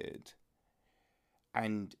weird.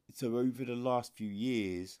 And so over the last few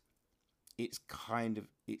years, it's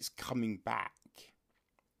coming back.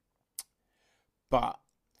 But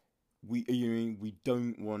we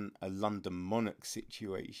don't want a London Monarch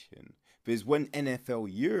situation, because when NFL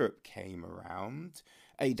Europe came around,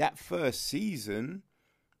 that first season,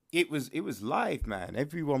 it was live, man.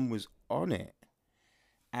 Everyone was on it,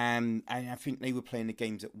 and I think they were playing the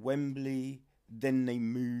games at Wembley. Then they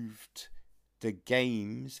moved the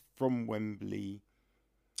games from Wembley,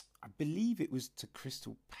 I believe it was to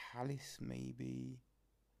Crystal Palace, maybe.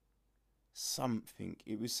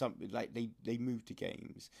 It was something like they moved the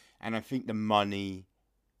games, and I think the money,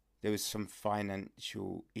 there was some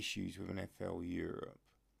financial issues with NFL Europe,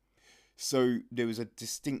 so there was a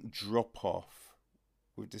distinct drop off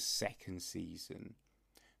with the second season.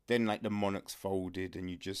 Then like the Monarchs folded, and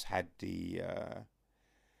you just had the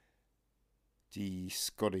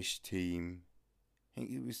Scottish team. I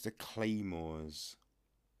think it was the Claymores.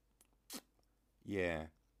 Yeah.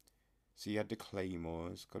 So you had the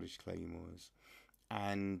Claymores, Scottish Claymores,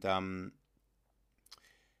 and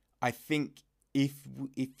I think if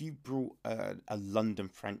you brought a London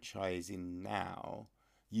franchise in now,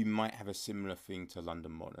 you might have a similar thing to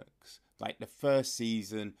London Monarchs. Like the first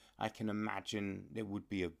season, I can imagine there would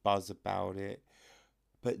be a buzz about it,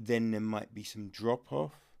 but then there might be some drop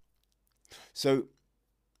off. So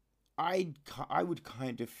I would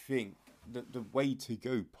kind of think that the way to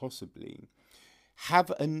go possibly,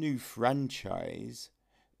 have a new franchise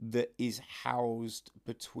that is housed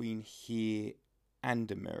between here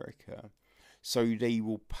and America, so they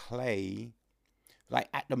will play. Like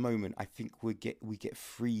at the moment, I think we get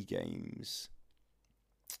 3 games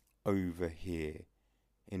over here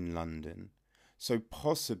in London, so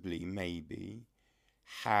possibly maybe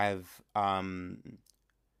have a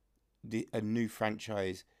new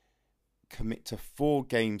franchise commit to 4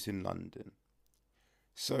 games in London.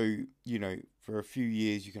 So, you know, for a few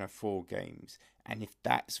years you can have 4 games. And if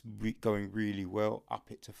that's going really well,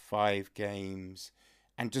 up it to 5 games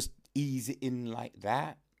and just ease it in like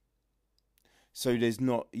that. So there's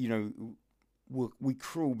not, you know, we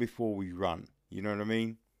crawl before we run. You know what I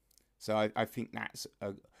mean? So I think that's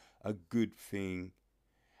a good thing.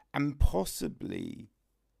 And possibly,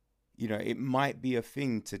 you know, it might be a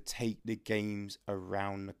thing to take the games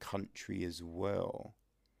around the country as well.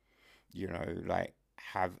 You know, like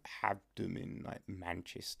have them in like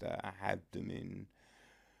Manchester, have them in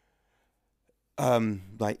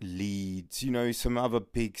like Leeds, you know, some other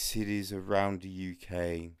big cities around the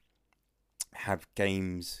UK, have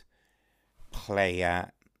games play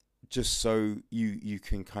at, just so you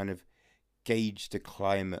can kind of gauge the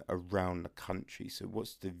climate around the country. So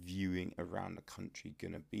what's the viewing around the country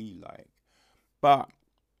gonna be like? But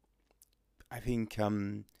I think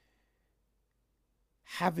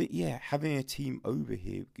having a team over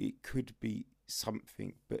here, it could be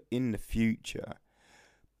something, but in the future.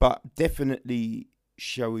 But definitely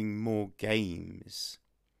showing more games,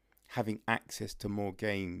 having access to more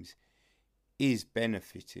games is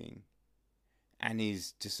benefiting and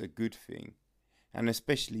is just a good thing. And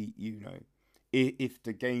especially, you know, if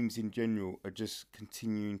the games in general are just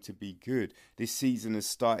continuing to be good. This season has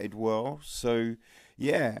started well. So,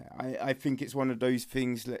 yeah, I think it's one of those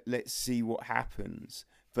things, let's see what happens.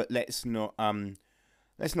 But let's not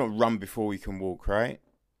run before we can walk, right?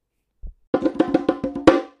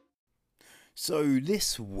 So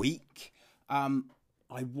this week,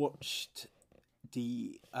 I watched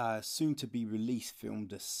the soon-to-be-released film,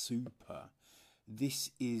 The Super.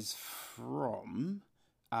 This is from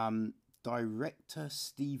director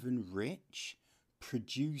Stephen Rich,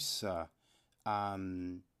 producer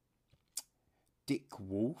Dick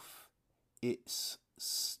Wolf. It's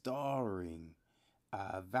starring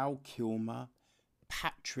Val Kilmer,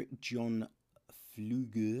 Patrick John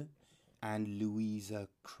Fluger, and Louisa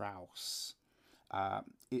Krause.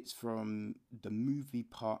 It's from the Movie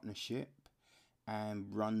Partnership and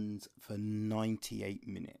runs for 98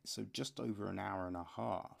 minutes, so just over an hour and a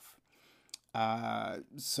half.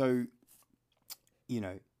 So, you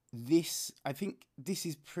know, I think this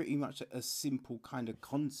is pretty much a simple kind of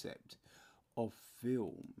concept of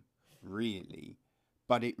film, really,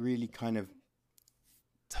 but it really kind of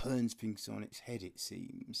turns things on its head, it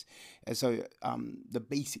seems. And so the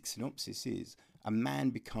basic synopsis is: a man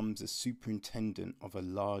becomes a superintendent of a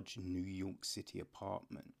large New York City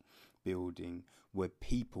apartment building where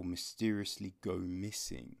people mysteriously go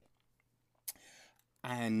missing.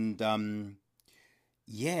 And I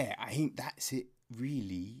think that's it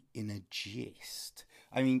really in a gist.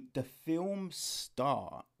 I mean, the film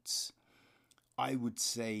starts, I would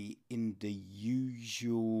say, in the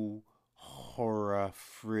usual horror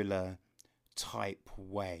thriller type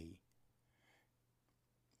way.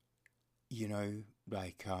 You know,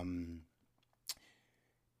 like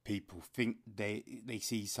people think they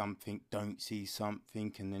see something, don't see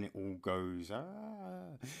something, and then it all goes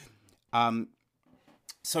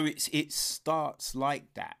so it starts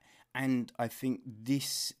like that, and I think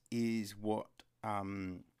this is what I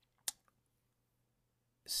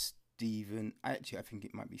think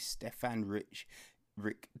it might be Stefan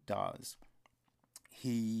Rick does.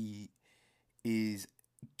 He is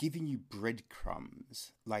giving you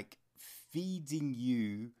breadcrumbs, like feeding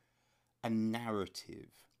you a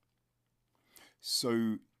narrative,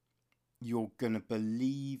 so you're gonna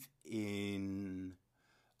believe in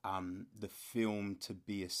the film to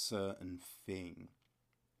be a certain thing.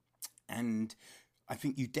 And I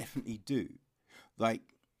think you definitely do.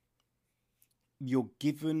 Like, you're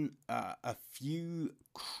given a few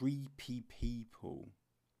creepy people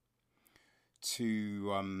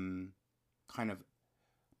to kind of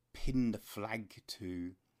pin the flag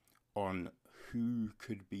to on who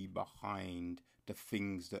could be behind the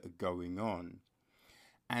things that are going on.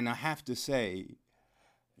 And I have to say,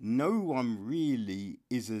 no one really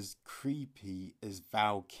is as creepy as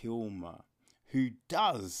Val Kilmer, who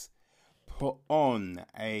does put on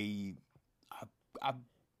a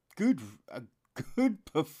good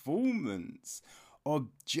performance of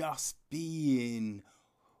just being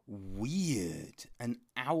weird and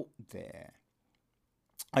out there.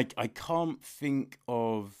 I can't think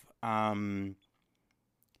of I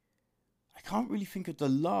can't really think of the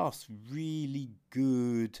last really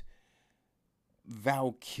good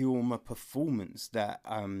Val Kilmer performance that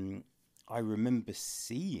I remember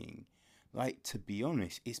seeing. Like, to be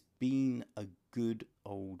honest, it's been a good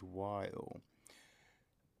old while.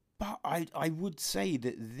 But I would say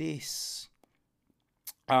that this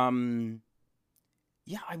I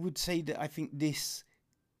would say that I think this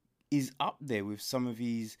is up there with some of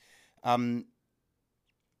his, you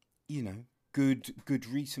know, good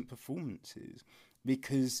recent performances,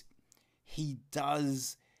 because he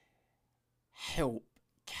does help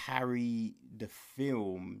carry the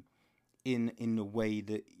film in the way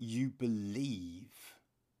that you believe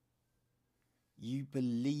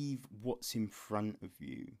what's in front of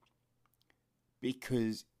you,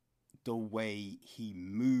 because the way he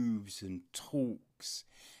moves and talks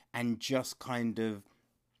and just kind of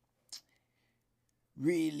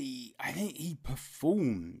really, I think he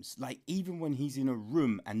performs, like, even when he's in a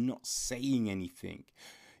room and not saying anything,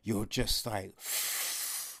 you're just like,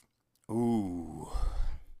 ooh,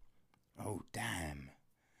 oh damn,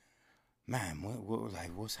 man,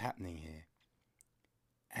 what's happening here?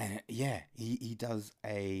 And yeah, he does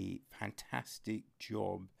a fantastic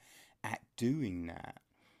job at doing that.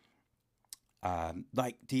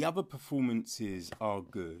 Like, the other performances are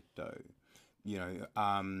good though, you know.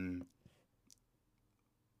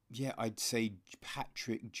 Yeah, I'd say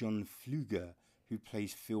Patrick John Fluger, who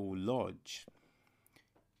plays Phil Lodge,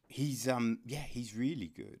 he's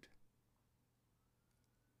really good.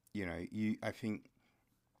 You know, I think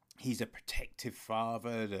he's a protective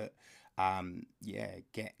father that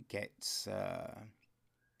gets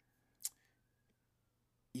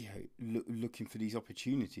you know, looking for these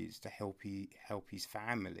opportunities to help his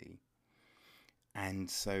family, and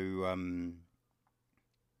so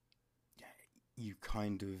you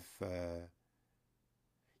kind of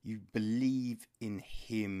you believe in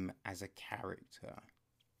him as a character.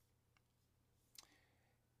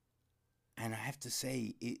 And I have to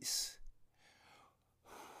say, it's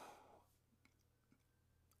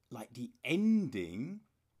like the ending,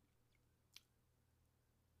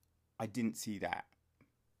 I didn't see that.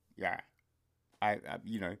 Yeah, I'll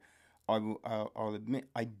admit,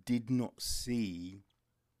 I did not see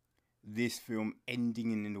this film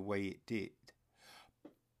ending in the way it did.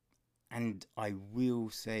 And I will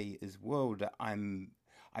say as well that I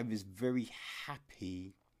was very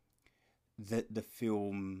happy that the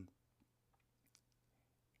film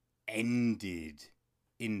ended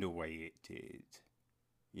in the way it did.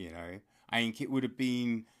 You know, I think it would have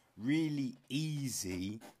been really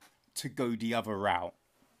easy to go the other route.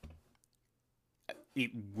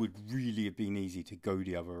 It would really have been easy to go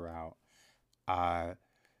the other route.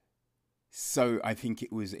 So I think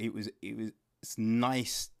it was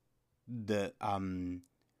nice that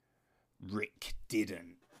Rick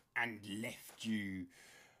didn't, and left you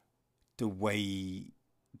the way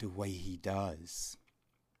he does.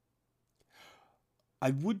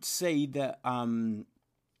 I would say that I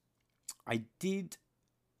did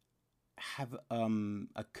have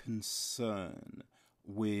a concern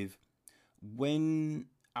with when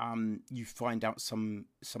you find out some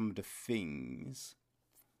of the things.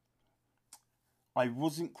 I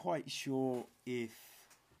wasn't quite sure if,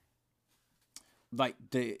 like,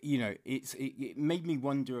 it made me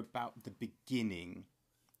wonder about the beginning,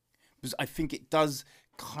 because I think it does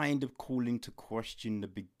kind of call into question the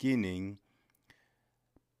beginning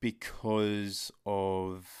because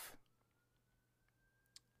of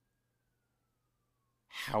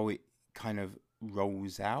how it kind of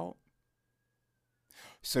rolls out.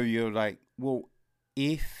 So you're like, well,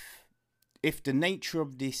 if the nature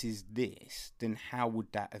of this is this, then how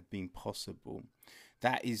would that have been possible?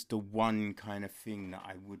 That is the one kind of thing that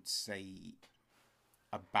I would say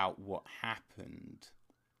about what happened,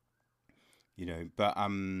 you know. But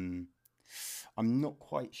I'm not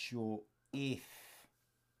quite sure if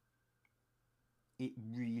it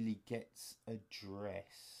really gets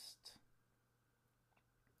addressed.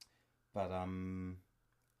 But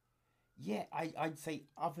yeah, I'd say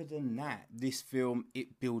other than that, this film,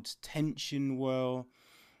 it builds tension well.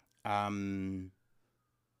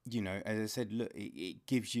 You know, as I said, look, it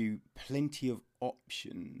gives you plenty of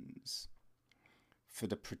options for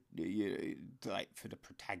the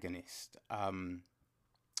protagonist,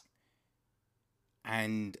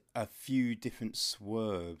 and a few different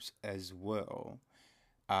swerves as well.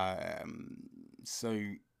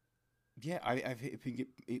 So yeah, I think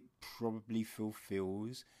it probably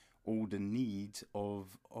fulfills all the needs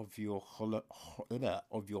of your horror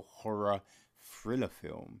thriller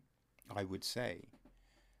film, I would say.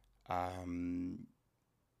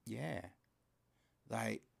 Yeah,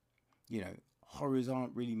 like, you know, horrors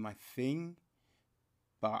aren't really my thing,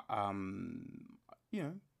 but you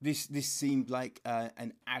know, this seemed like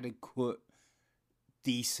an adequate,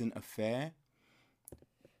 decent affair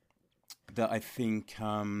that I think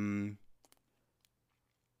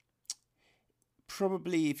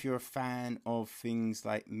probably, if you're a fan of things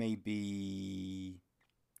like maybe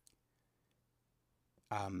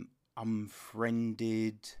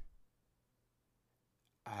Unfriended,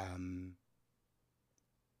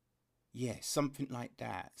 yeah, something like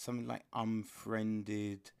that. Something like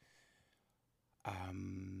Unfriended.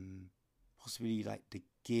 Possibly like The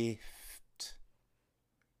Gift.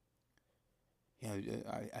 You know,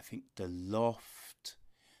 I think The Loft.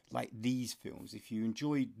 Like these films. If you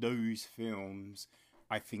enjoyed those films,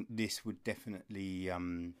 I think this would definitely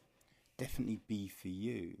be for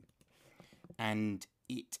you. And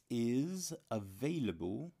it is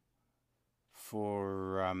available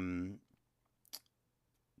for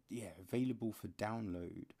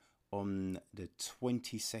download on the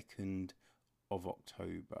 22nd of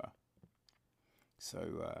October.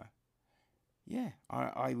 So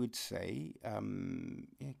I would say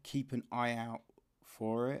keep an eye out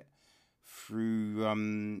for it through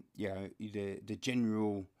the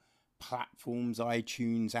general platforms: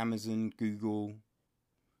 iTunes, Amazon, Google,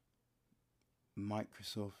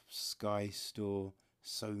 Microsoft, Sky Store,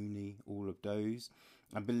 Sony, all of those.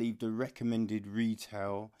 I believe the recommended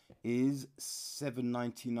retail is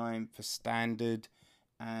 $7.99 for standard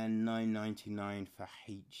and $9.99 for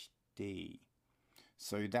HD.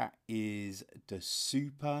 So that is The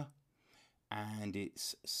Super, and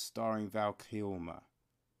it's starring Val Kilmer.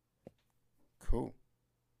 Cool.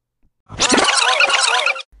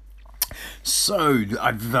 So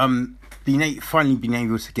I've finally been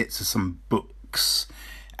able to get to some books,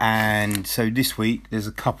 and so this week there's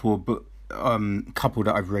a couple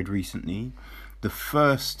that I've read recently. The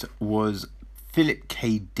first was Philip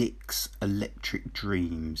K. Dick's Electric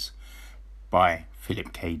Dreams by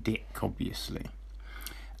Philip K. Dick, obviously.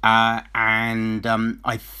 And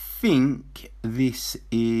I think this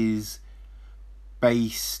is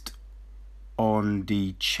based on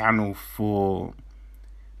the Channel 4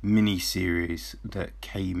 miniseries that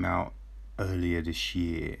came out earlier this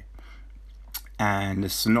year. And the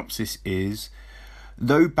synopsis is: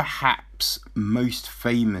 though perhaps most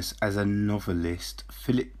famous as a novelist,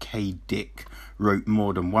 Philip K. Dick wrote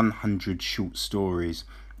more than 100 short stories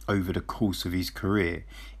over the course of his career,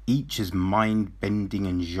 each as mind-bending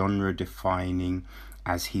and genre-defining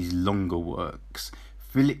as his longer works.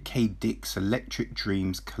 Philip K. Dick's Electric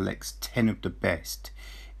Dreams collects 10 of the best.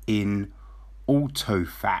 In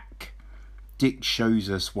Autofac, Dick shows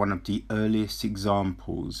us one of the earliest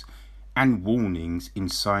examples and warnings in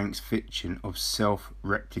science fiction of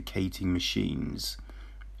self-replicating machines.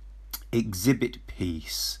 Exhibit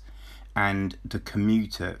Piece and The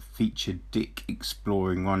Commuter featured Dick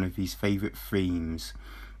exploring one of his favourite themes: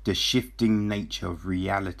 the shifting nature of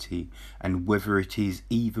reality and whether it is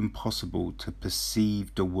even possible to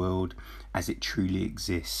perceive the world as it truly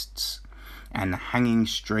exists. And The Hanging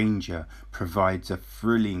Stranger provides a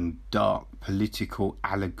thrilling, dark political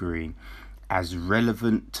allegory as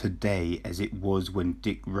relevant today as it was when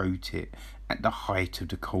Dick wrote it at the height of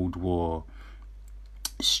the Cold War.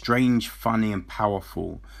 Strange, funny and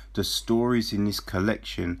powerful, the stories in this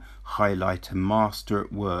collection highlight a master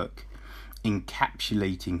at work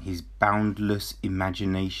encapsulating his boundless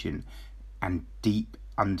imagination and deep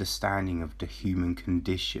understanding of the human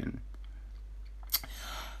condition.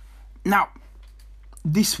 Now,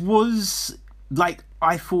 this was, like,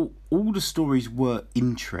 I thought all the stories were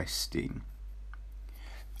interesting.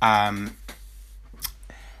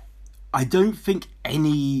 I don't think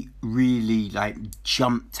any really, like,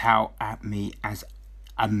 jumped out at me as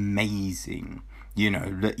amazing. You know,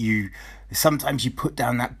 that sometimes you put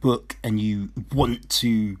down that book and you want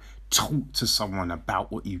to talk to someone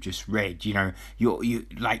about what you just read. You know, you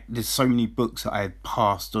like, there's so many books that I had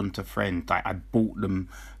passed on to friends. Like, I bought them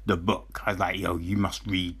the book. I was like, yo, you must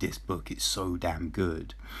read this book, it's so damn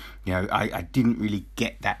good. You know, I didn't really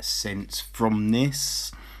get that sense from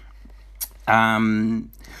this.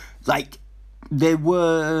 Like, there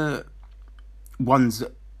were ones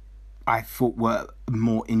that I thought were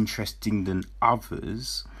more interesting than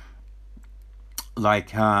others.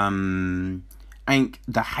 Like, I think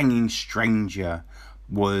The Hanging Stranger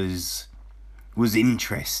was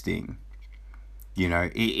interesting. You know,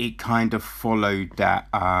 it kind of followed that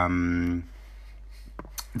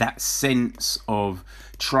that sense of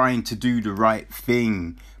trying to do the right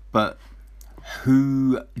thing, but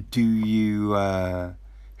who do you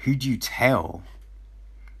tell?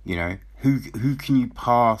 You know, who can you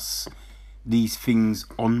pass these things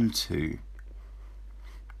on to?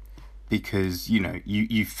 Because, you know,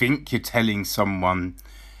 you think you're telling someone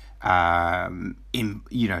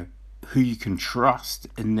you know, who you can trust,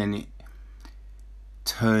 and then it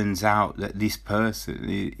turns out that this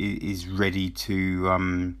person is ready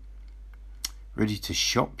to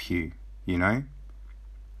shop you, you know.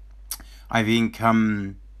 I think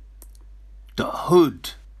The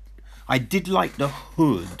Hood, I did like The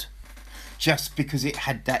Hood just because it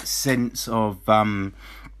had that sense of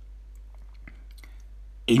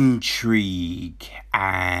intrigue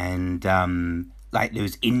and like there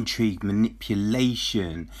was intrigue,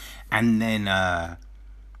 manipulation, and then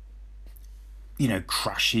you know,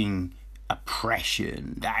 crushing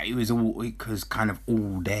oppression. That it was kind of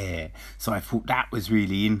all there. So I thought that was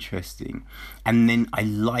really interesting, and then I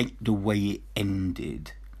liked the way it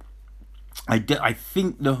ended. I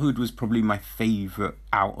think The Hood was probably my favourite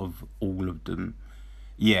out of all of them.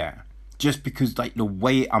 Yeah, just because like the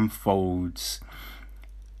way it unfolds.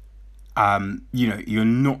 You know, you're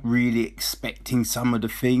not really expecting some of the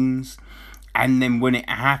things, and then when it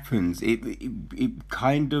happens, it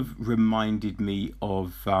kind of reminded me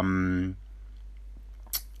of oh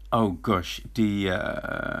gosh,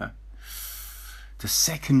 the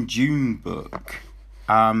second Dune book.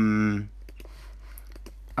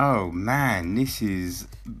 Oh man, this is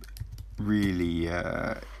really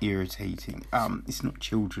irritating. It's not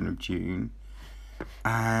Children of Dune.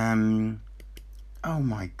 Oh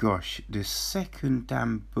my gosh, the second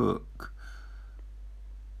damn book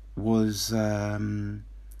was yeah,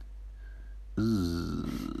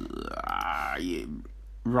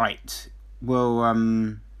 right. Well,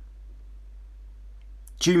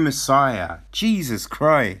 Dune Messiah. Jesus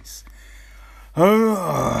Christ.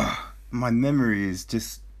 Oh, my memory is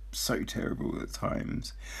just so terrible at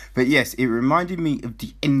times. But yes, it reminded me of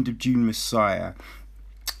the end of Dune Messiah,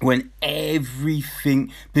 when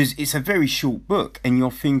everything, because it's a very short book, and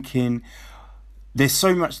you're thinking there's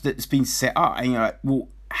so much that's been set up, and you're like, well,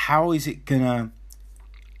 how is it gonna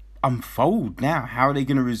unfold now? How are they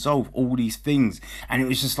gonna resolve all these things? And it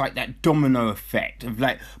was just like that domino effect of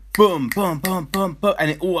like boom, boom, boom, boom, boom,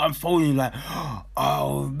 and it all unfolded. You're like,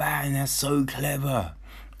 oh man, that's so clever.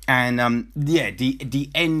 And yeah, the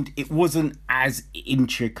end, it wasn't as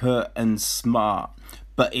intricate and smart,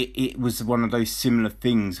 but it was one of those similar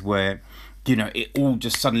things where, you know, it all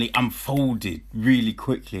just suddenly unfolded really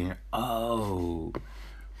quickly. Oh,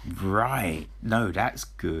 right. No, that's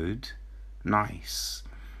good. Nice.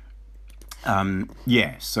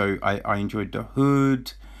 Yeah, so I enjoyed The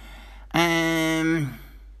Hood. I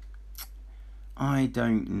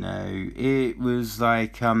don't know. It was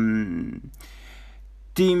like The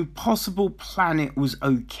Impossible Planet was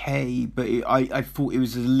okay, but I thought it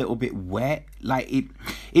was a little bit wet. Like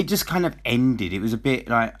it just kind of ended. It was a bit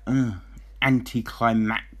like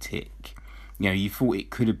anticlimactic. You know, you thought it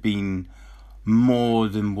could have been more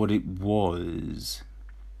than what it was.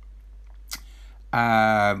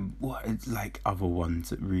 What like other ones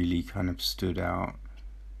that really kind of stood out?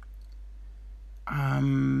 I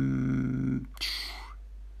don't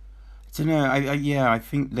know. I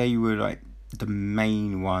think they were like the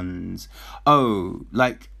main ones. Oh,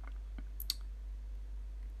 like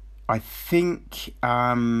I think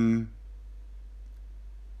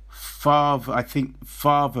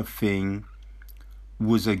Father Thing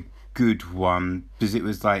was a good one because it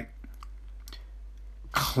was like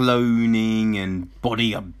cloning and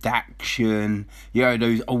body abduction, you know,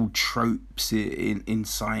 those old tropes in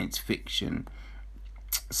science fiction.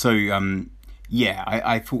 So yeah,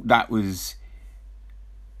 I thought that wasn't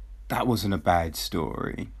a bad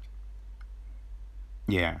story.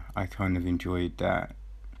 Yeah, I kind of enjoyed that.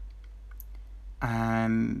 I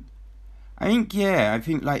think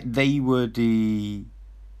like they were the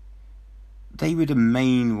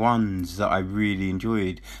main ones that I really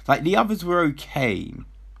enjoyed. Like the others were okay,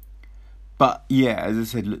 but yeah, as I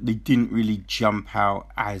said, look, they didn't really jump out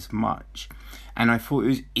as much. And I thought it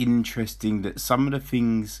was interesting that some of the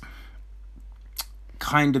things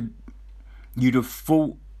kind of you'd have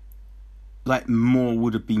thought like more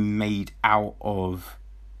would have been made out of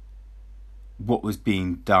what was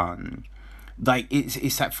being done. Like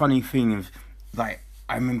it's that funny thing of like,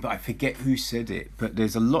 I remember, I forget who said it, but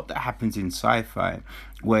there's a lot that happens in sci-fi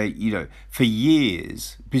where, you know, for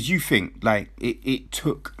years, because you think like it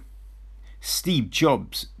took Steve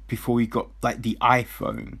Jobs before he got like the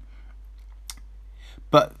iPhone.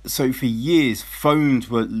 But so for years, phones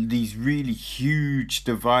were these really huge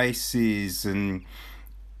devices, and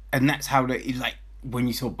that's how they, like, when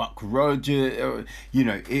you saw Buck Rogers, you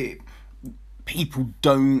know, people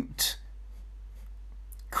don't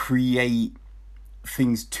create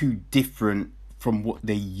things too different from what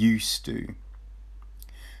they used to.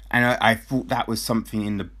 And I thought that was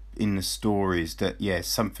something in the stories that, yeah,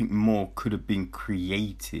 something more could have been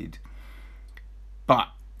created, but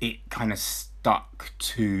it kind of stuck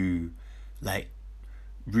to like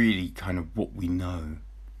really kind of what we know.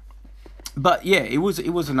 But yeah, it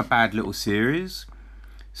wasn't a bad little series.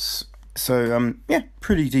 So yeah,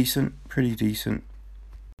 pretty decent.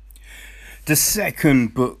 The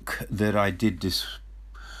second book that I did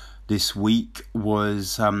this week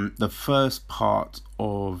was the first part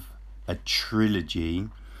of a trilogy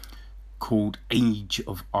called Age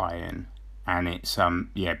of Iron, and it's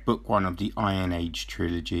book one of the Iron Age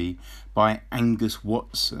trilogy by Angus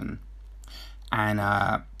Watson. And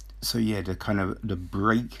the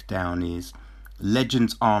breakdown is: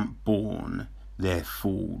 legends aren't born, they're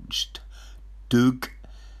forged. Doug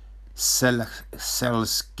Selskiner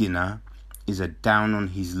is a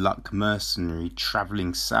down-on-his-luck mercenary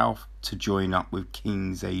travelling south to join up with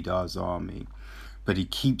King Zadar's army, but he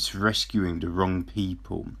keeps rescuing the wrong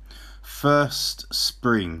people. First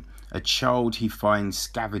spring, a child he finds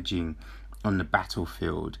scavenging on the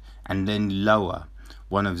battlefield, and then Loa,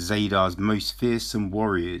 one of Zadar's most fearsome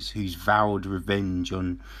warriors who's vowed revenge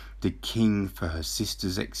on the king for her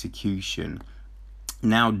sister's execution.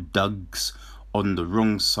 Now Doug's on the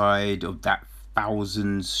wrong side of that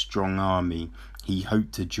 1,000-strong army he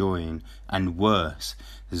hoped to join, and worse,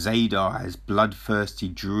 Zadar has bloodthirsty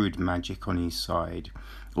druid magic on his side.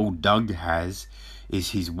 All Doug has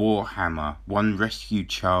is his warhammer, one rescued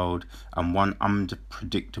child and one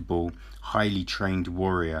unpredictable, highly trained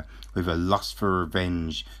warrior with a lust for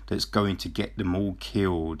revenge that's going to get them all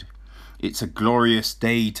killed. It's a glorious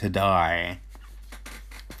day to die.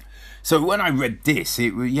 So when I read this, I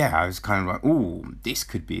was kind of like, oh, this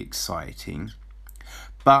could be exciting.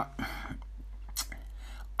 But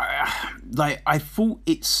I thought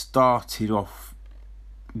it started off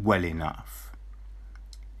well enough.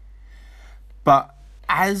 But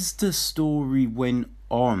as the story went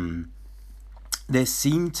on, there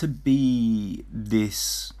seemed to be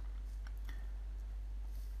this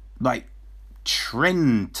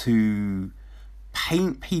trend to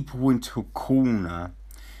paint people into a corner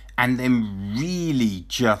and then really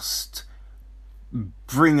just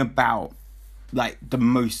bring about the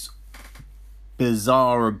most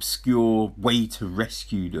bizarre, obscure way to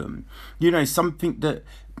rescue them. Something that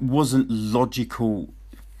wasn't logical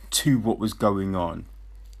to what was going on.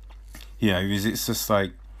 It's just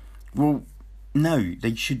well, no,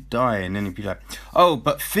 they should die. And then he'd be like, oh,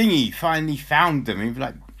 but Thingy finally found them. And he'd be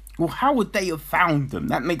like, well, how would they have found them?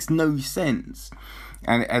 That makes no sense.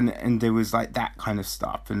 And there was that kind of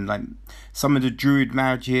stuff. And some of the druid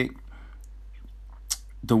magic,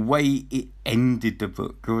 the way it ended the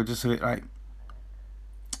book, we were just a bit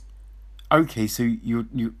okay, so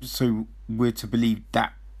so we're to believe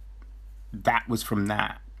that was from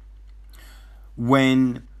that.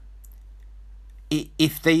 When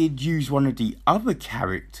if they had used one of the other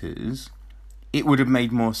characters, it would have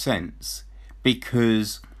made more sense,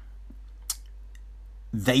 because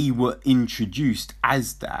they were introduced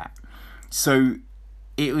as that. So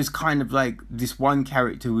it was kind of this one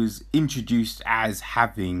character was introduced as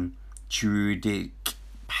having druidic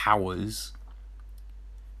powers,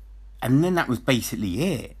 and then that was basically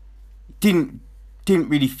it. Didn't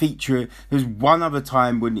really feature. There's one other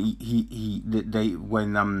time when they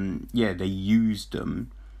used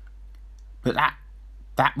them, but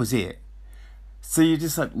that was it. So you're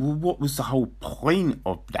just well, what was the whole point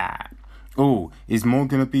of that? Oh, is more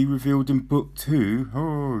going to be revealed in book 2?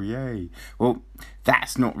 Oh, yay. Well,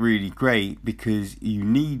 that's not really great, because you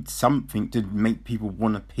need something to make people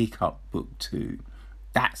want to pick up book 2.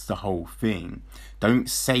 That's the whole thing. Don't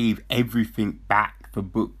save everything back for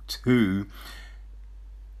book 2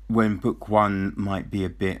 when book 1 might be a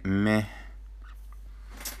bit meh.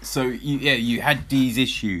 So, you had these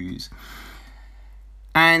issues.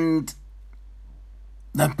 And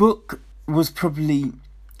the book was probably...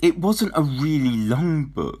 It wasn't a really long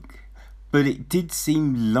book, but it did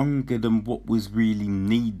seem longer than what was really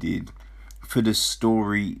needed for the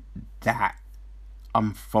story that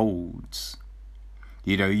unfolds.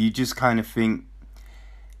 You just kind of think,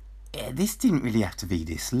 this didn't really have to be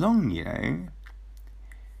this long,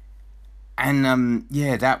 And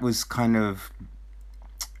that was kind of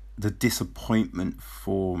the disappointment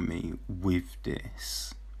for me with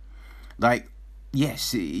this.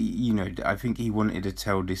 Yes, I think he wanted to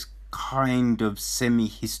tell this kind of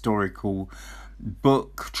semi-historical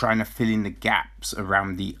book, trying to fill in the gaps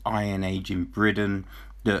around the Iron Age in Britain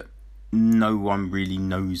that no one really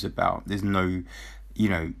knows about. There's no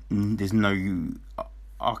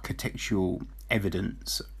architectural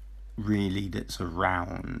evidence really that's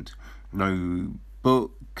around. No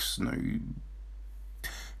books, no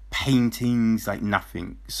paintings,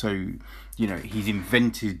 nothing. So he's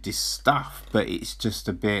invented this stuff, but it's just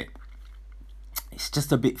a bit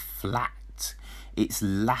flat. It's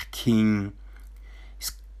lacking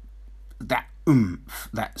that oomph,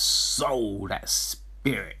 that soul, that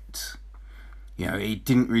spirit. It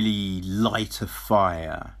didn't really light a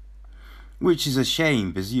fire. which is a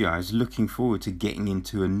shame because I was looking forward to getting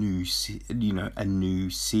into a new series.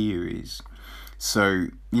 So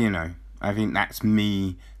I think that's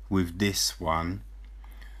me with this one.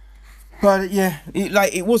 But yeah,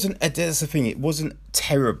 it wasn't. That's the thing. It wasn't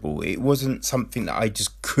terrible. It wasn't something that I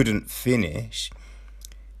just couldn't finish.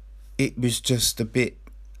 It was just a bit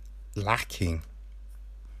lacking.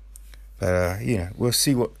 But we'll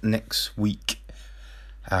see what next week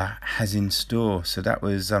has in store. So that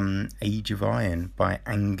was Age of Iron by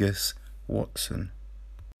Angus Watson.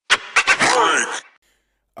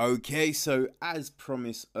 Okay, so as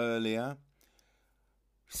promised earlier,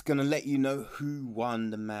 it's going to let you know who won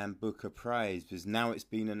the Man Booker Prize, because now it's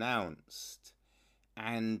been announced.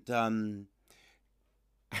 And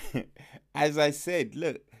as I said,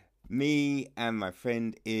 look, me and my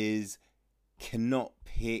friend cannot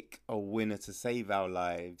pick a winner to save our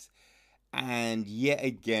lives. And yet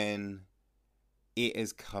again, it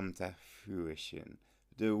has come to fruition.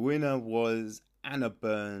 The winner was Anna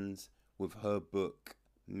Burns with her book,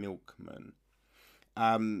 Milkman.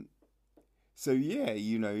 So yeah,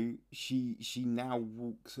 she now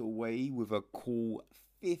walks away with a cool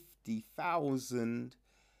 50,000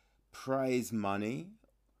 prize money,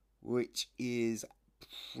 which is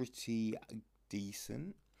pretty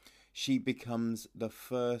decent. She becomes the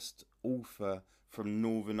first author from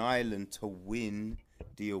Northern Ireland to win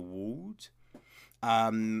the award.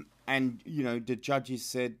 And the judges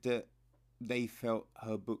said that they felt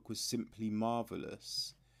her book was simply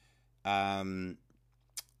marvelous. Highlighting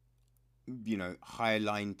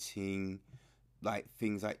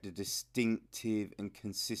things like the distinctive and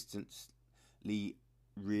consistently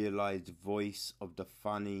realized voice of the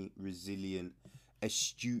funny, resilient,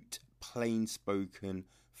 astute, plain-spoken,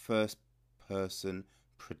 first-person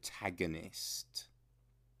protagonist.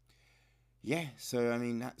 Yeah, so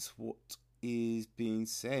that's what is being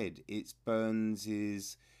said. It's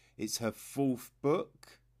her fourth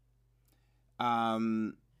book.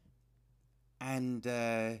 Her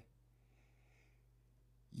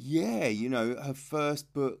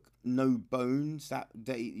first book, No Bones, that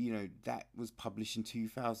was published in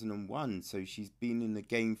 2001. So she's been in the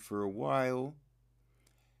game for a while.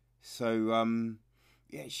 So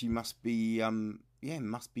she must be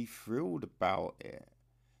thrilled about it.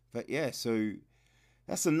 But yeah, so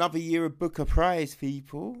that's another year of Booker Prize,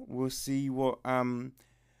 people. We'll see what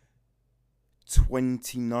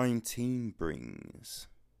 2019 brings.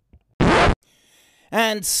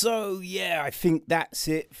 And so, yeah, I think that's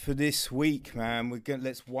it for this week, man.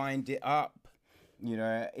 Let's wind it up.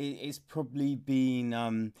 It's probably been,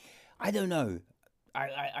 I don't know.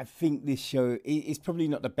 I think this show is probably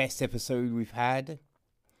not the best episode we've had,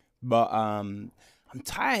 but I'm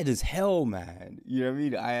tired as hell, man. You know what I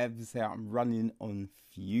mean? I have to say I'm running on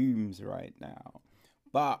fumes right now.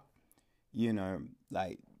 But,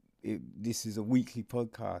 this is a weekly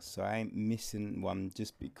podcast, so I ain't missing one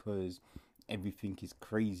just because everything is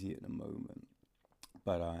crazy at the moment.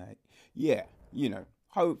 But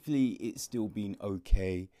hopefully it's still been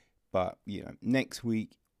okay. But next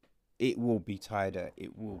week it will be tighter,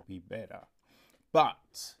 it will be better.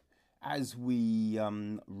 But as we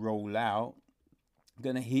roll out, I'm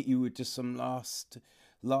gonna hit you with just some last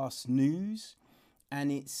news.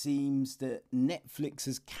 And it seems that Netflix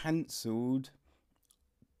has cancelled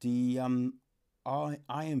the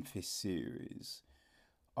Iron Fist series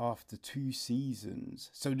after 2 seasons.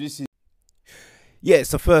 So this is... Yeah,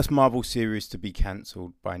 it's the first Marvel series to be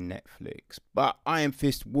cancelled by Netflix. But Iron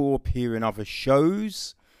Fist will appear in other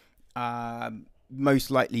shows. Most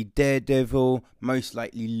likely Daredevil, most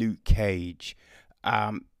likely Luke Cage.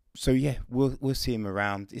 So yeah, we'll see him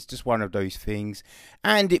around. It's just one of those things.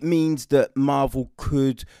 And it means that Marvel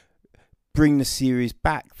could bring the series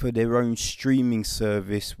back for their own streaming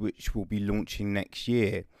service, which will be launching next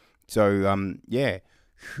year. So yeah,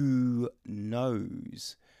 who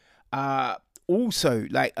knows? Also,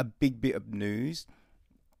 a big bit of news,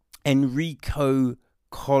 Enrico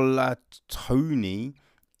Colantoni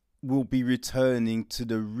will be returning to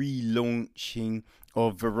the relaunching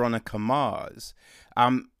of Veronica Mars.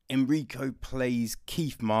 Enrico plays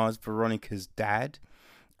Keith Mars, Veronica's dad.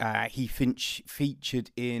 He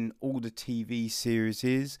featured in all the TV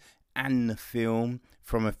series and the film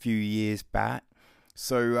from a few years back.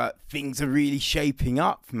 So things are really shaping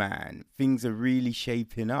up, man. Things are really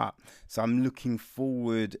shaping up. So I'm looking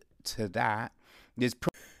forward to that.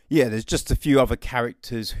 There's just a few other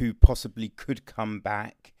characters who possibly could come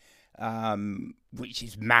back, which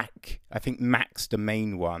is Mac. I think Mac's the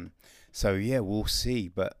main one. So yeah, we'll see.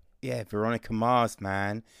 But yeah, Veronica Mars,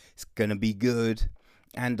 man, it's gonna be good.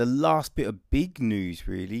 And the last bit of big news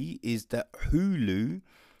really is that Hulu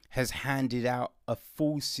has handed out a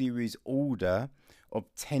full series order of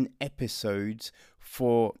 10 episodes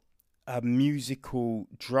for a musical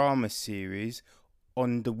drama series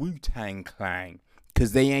on the Wu-Tang Clan,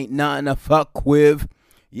 because they ain't nothing to fuck with.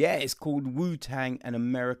 Yeah, it's called Wu-Tang: An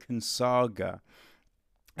American Saga,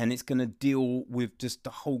 and it's going to deal with just the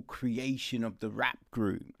whole creation of the rap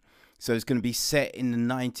group. So it's going to be set in the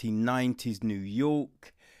 1990s New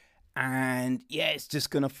York, and yeah, it's just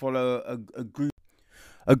going to follow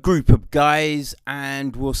a group of guys,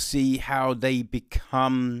 and we'll see how they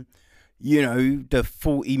become, you know, the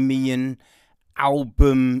 40 million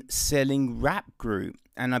album selling rap group.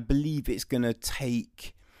 And I believe it's going to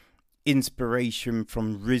take inspiration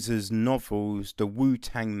from RZA's novels, The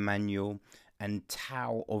Wu-Tang Manual and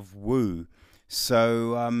Tao of Wu.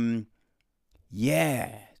 So,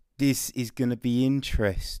 yeah, this is going to be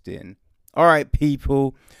interesting. All right,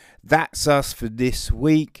 people, that's us for this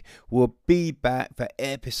week. We'll be back for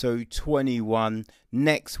episode 21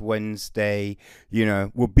 next Wednesday. You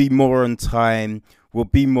know, we'll be more on time. We'll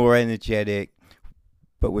be more energetic,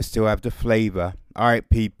 but we'll still have the flavor. All right,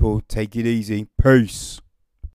 people, take it easy. Peace.